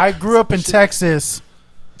 I grew up in Texas.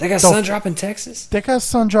 They got The- Sun Drop in Texas? They got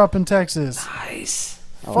Sun Drop in Texas. Nice.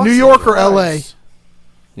 New York or LA?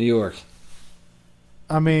 New York.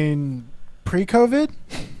 I mean, pre-COVID?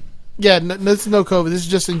 Yeah, this is no COVID. This is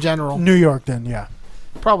just in general. New York then, yeah.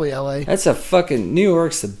 Probably LA. That's a fucking... New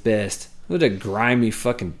York's the best. What a grimy,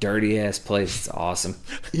 fucking, dirty-ass place. It's awesome.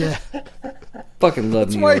 Yeah. Fucking love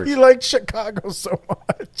That's New why York. he likes Chicago so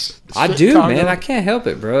much. I do, Chicago. man. I can't help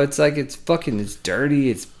it, bro. It's like it's fucking... It's dirty.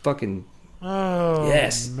 It's fucking... Oh,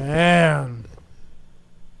 Yes. man.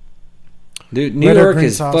 Dude, New Red or York green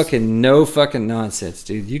is sauce? fucking no fucking nonsense,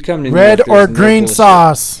 dude. You come to New Red York, or there's no green bullshit.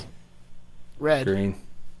 sauce? Red. Green.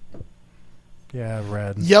 Yeah,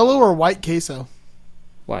 red. Yellow or white queso?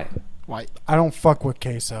 White. White. I don't fuck with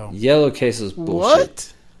queso. Yellow queso's bullshit.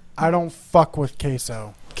 What? I don't fuck with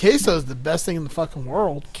queso. Queso is the best thing in the fucking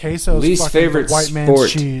world. Queso is Least fucking favorite the white sport.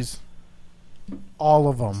 man's cheese. All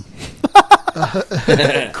of them.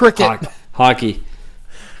 Cricket. Hockey.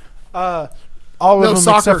 All of No, them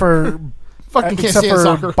soccer. except for Fucking can't except stand for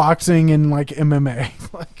soccer. boxing and like MMA.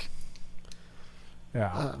 Like,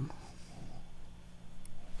 yeah.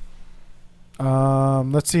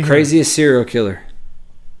 Let's see here. Craziest serial killer.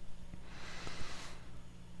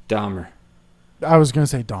 Dahmer. I was gonna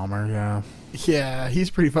say Dahmer. Yeah. Yeah, he's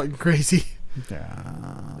pretty fucking crazy.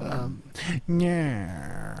 Yeah.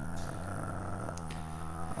 Yeah.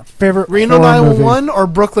 Favorite Reno horror movie? 911 or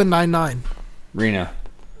Brooklyn 99? Reno.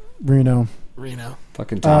 Reno. Reno.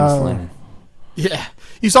 Fucking Thomas Oh. Lennon. Yeah.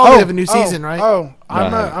 You saw they have a new season, right? Oh,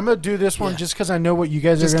 I'm No. gonna do this one Yeah. just because I know what you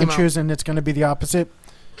guys Just are came gonna out. choose, and it's gonna be the opposite.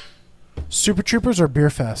 Super Troopers or Beer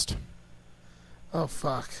Fest? Oh,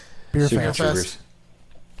 fuck. Beer Super Fest. Troopers.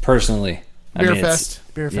 Personally. Beer it's- Fest.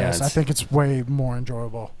 Beer Yeah, Fest. I it's- think it's way more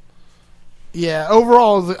enjoyable. Yeah,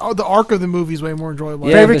 overall, the arc of the movie is way more enjoyable.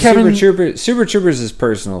 Yeah, Favorite but Kevin- Super Troopers is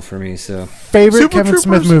personal for me, so. Favorite Super Kevin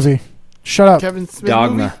Smith Troopers? movie? Shut up. Kevin Smith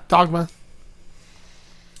Dogma. movie? Dogma.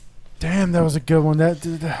 Damn, that was a good one. That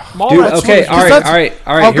Dude, Mallrats okay, was- all right, that's- all right,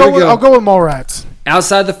 all right. I'll Here go. we With, go. I'll go with Mallrats.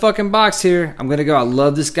 Outside the fucking box here. I'm gonna go. I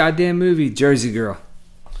love this goddamn movie, Jersey Girl.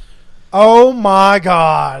 Oh my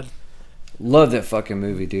god, Love that fucking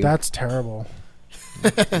movie, dude. that's terrible.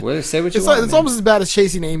 What, say what you It's, want. like, it's man. almost as bad as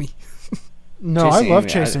Chasing Amy. No, Chasing I love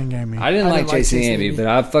Amy. Chasing Amy. I didn't like Chasing Chasing Amy, Amy. but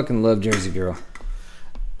I fucking love Jersey Girl.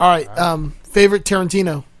 All right. Favorite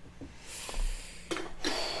Tarantino?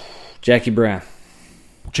 Jackie Brown.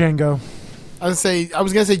 Django. I was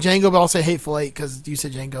gonna say Django, but I'll say Hateful Eight because you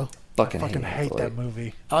said Django. Fucking Fucking hate Hateful that Eight.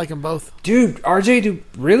 movie. I like them both. Dude, RJ, dude,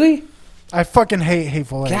 really? I fucking hate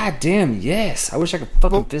Hateful Eight. God damn, yes. I wish I could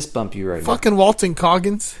fucking fist bump you right Fucking Walton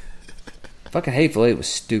Coggins. now. Fucking Hateful Eight was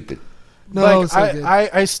stupid. No, Like, it's so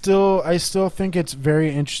good. I still think it's very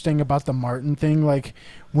interesting about the Martin thing. Like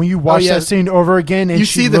when you watch yeah. that scene over again, and you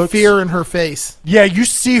she see the looks- fear in her face. Yeah, you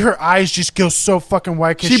see her eyes just go so fucking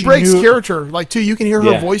white. 'Cause She breaks knew- character. Like too, you can hear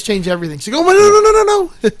her Yeah. voice change everything. She goes,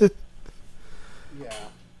 no. Yeah.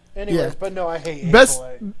 Anyways, Yeah. but no, I hate Best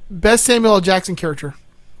Hateful Eight. best Samuel L. Jackson character.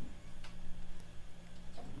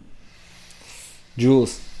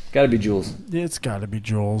 Jules. Gotta be Jules. It's got to be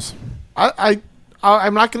Jules.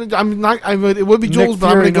 I'm not gonna. It would be Jules, Nick but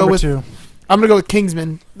I'm Fury, gonna go number with. 2. I'm gonna go with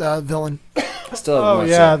Kingsman, the villain. Still haven't Oh watched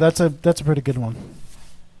yeah, that. that's a pretty good one.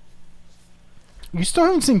 You still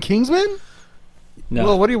haven't seen Kingsman? No.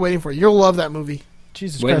 Well, what are you waiting for? You'll love that movie.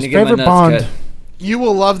 Jesus Waiting Christ! to get my Favorite nuts Bond. cut. You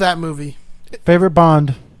will love that movie. Favorite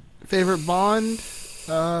Bond. Favorite Bond?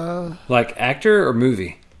 Like actor or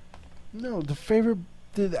movie? No,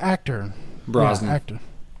 the actor. Brosnan. Yeah, actor.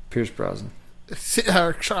 Pierce Brosnan.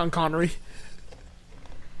 Sean Connery.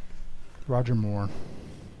 Roger Moore.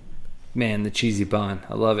 Man, the cheesy Bond.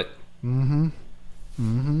 I love it. Mm-hmm.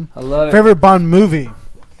 Mm-hmm. I love it. Favorite Bond movie.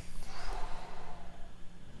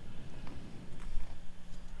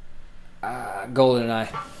 GoldenEye.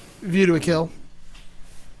 View to a Kill.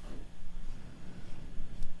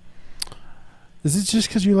 Is it just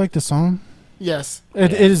because you like the song? Yes.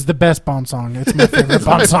 It is the best Bond song. It's my favorite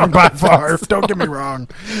Bond song by far. Don't get me wrong.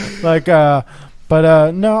 Like, no,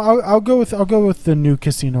 I'll go with the new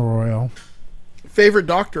Casino Royale. Favorite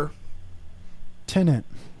Doctor? Tenet.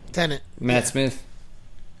 Tenet. Matt Smith.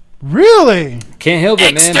 Really? Can't help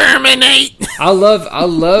it, man. Exterminate! I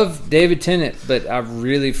love David Tennant, but I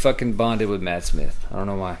really fucking bonded with Matt Smith. I don't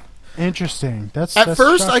know why. Interesting. That's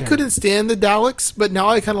First, I shocking. couldn't stand the Daleks, but now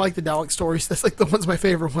I kind of like the Dalek stories. That's like the ones my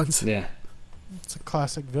favorite ones. Yeah. It's a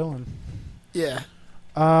classic villain. Yeah.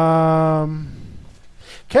 Can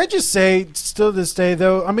I just say, still to this day,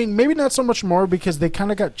 though, I mean, maybe not so much more because they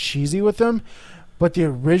kind of got cheesy with them, but the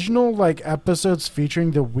original, like, episodes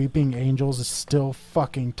featuring the Weeping Angels is still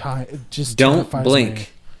fucking just Don't terrifies blink. me.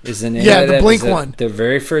 Is the name Yeah, of the that Blink episode. one. The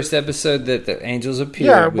very first episode that the angels appear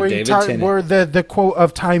Yeah, with where, David Tennant. where the quote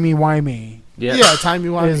of timey-wimey Yeah. Yeah,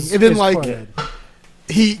 timey-wimey. is, And then, is like, quoted.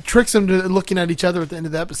 he tricks them to looking at each other at the end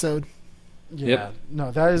of the episode. Yeah, Yep.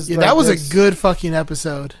 no, that is Yeah, like, that was that's- a good fucking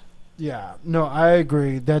episode. Yeah, no, I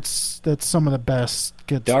agree. That's some of the best.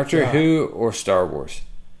 Good Doctor Who or Star Wars?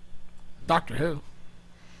 Doctor Who.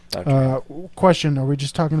 Doctor Who. Question: Are we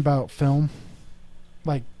just talking about film?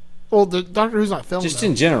 Like Well, the Doctor Who's not filmed. Just though.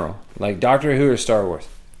 in general. Like Doctor Who or Star Wars?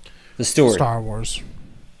 The story. Star Wars.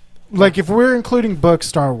 Like if we're including books,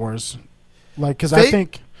 Star Wars. Like because I Fa-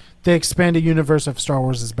 think the expanded universe of Star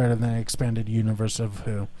Wars is better than the expanded universe of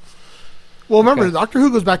Who. Well, remember, Okay. Doctor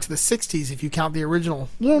Who goes back to the 60s if you count the original.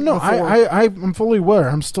 No, Before. I'm fully aware.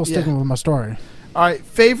 I'm still sticking Yeah. with my story. All right,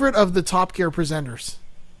 favorite of the Top Gear presenters?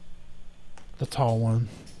 The tall one.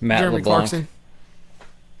 Matt Jeremy LeBlanc. Clarkson.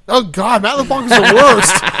 Oh God, Matt LeBlanc is the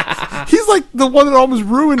worst. He's like the one that almost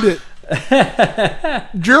ruined it.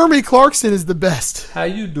 Jeremy Clarkson is the best. How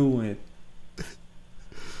you doing?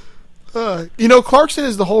 Clarkson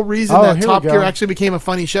is the whole reason that here we Top go. Gear actually became a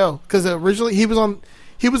funny show. Because originally he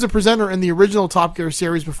was a presenter in the original Top Gear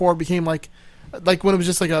series before it became like when it was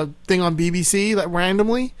just like a thing on BBC like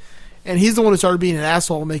randomly, and he's the one who started being an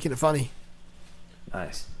asshole and making it funny.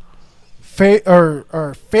 Nice.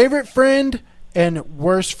 Or favorite friend and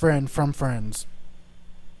worst friend from Friends.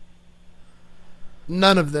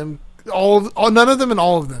 None of them, none of them, and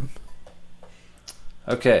all of them.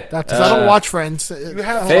 Okay. That's- 'Cause I don't watch Friends. You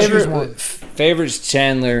have to choose one. Favorite's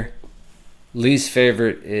Chandler. Least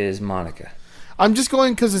favorite is Monica. I'm just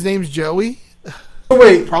going because his name's Joey. Oh,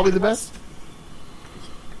 wait. Probably the best.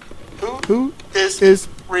 Who is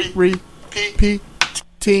repeating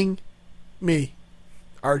me?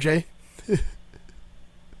 RJ.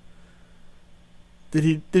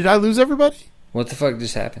 Did I lose everybody? What the fuck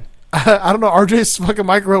just happened? I don't know. RJ's fucking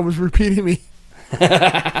microphone was repeating me.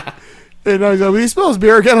 And I go, will you spill his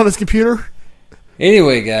beer again on his computer?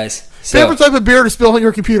 Anyway, guys. So, Favorite type of beer to spill on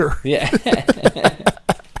your computer? yeah.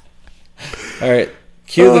 All right.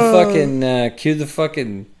 Cue the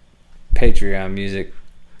fucking Patreon music.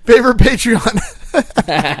 Favorite Patreon?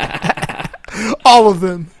 All of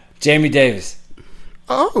them. Jamie Davis.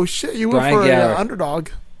 Oh, shit. You went Brian for Gower. an underdog.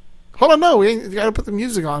 Hold on. No, we got to put the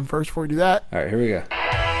music on first before we do that. All right, here we go.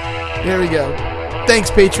 There we go.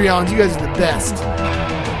 Thanks, Patreons. You guys are the best.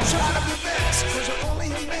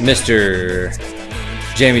 Mr.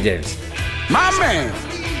 Jamie Davis. My man.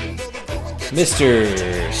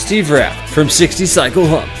 Mr. Steve Rapp from 60 Cycle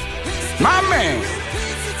Hump. My man.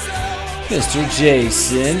 Mr.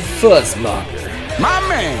 Jason Fuzzmonger. My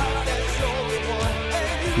man.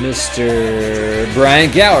 Mr.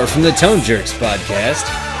 Brian Gower from the Tone Jerks podcast.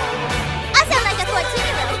 I sound like a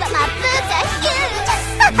 14-year-old, but my boobs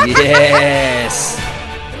are huge. Yes.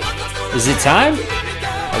 Is it time?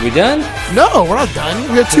 Are we done? No, we're not done.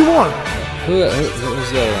 We got two more.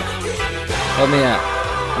 Who's the other one? Help me out.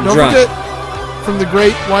 I'm Don't drunk. forget, from the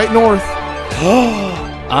great white north.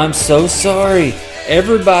 I'm so sorry.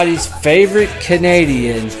 Everybody's favorite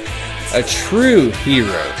Canadian, a true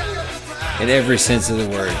hero in every sense of the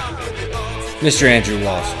word, Mr. Andrew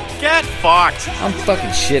Walsh. Get fucked. I'm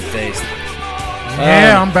fucking shit-faced.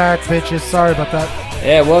 Yeah, I'm back, bitches. Sorry about that.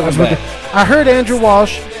 Yeah, welcome back. I heard Andrew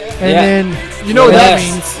Walsh, and Yeah. then, You know what that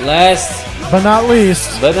means. Last but not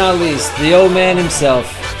least, but not least, the old man himself.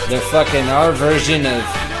 The fucking our version of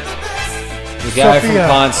the guy from Sophia.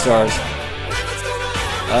 Pawn Stars.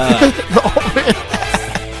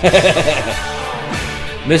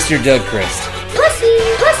 Mr. Doug Christ. Pussy,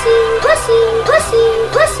 pussy, pussy, pussy,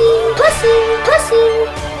 pussy, pussy,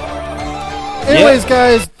 pussy. anyways,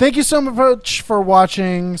 guys, thank you so much for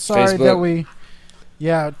watching. Sorry Facebook. that we,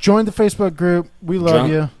 join the Facebook group. We love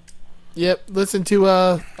Drunk. you. Yep, listen to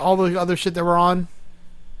all the other shit that we're on.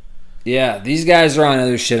 Yeah, these guys are on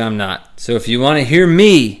other shit I'm not. So if you want to hear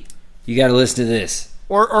me, you got to listen to this.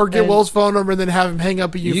 Or get And- Will's phone number and then have him hang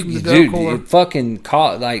up at you from the door Dude, cooler. you fucking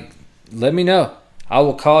call, let me know. I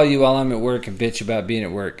will call you while I'm at work and bitch about being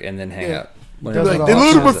at work and then hang Yeah. up. They're Does like, it they all.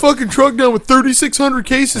 loaded my fucking truck down with 3,600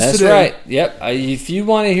 cases That's today. right. Yep. If you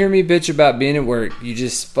want to hear me bitch about being at work, you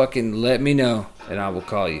just fucking let me know and I will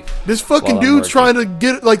call you. This fucking While I'm dude's working. trying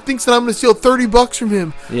to get thinks that I'm going to steal $30 from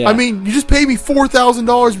him. Yeah. I mean, you just paid me $4,000,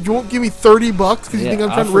 but you won't give me $30 because you think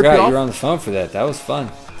I'm I trying to rip you forgot off. you were on the phone for that. That was fun.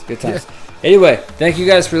 It's good times. Anyway, thank you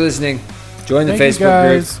guys for listening. Join the Thank you, Facebook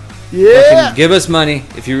group. guys. Yeah. Fucking give us money.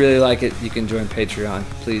 If you really like it, you can join Patreon.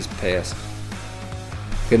 Please pay us.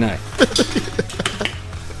 Good night.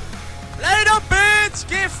 Later, bitch.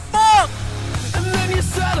 Get fucked. And then you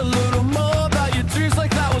said a little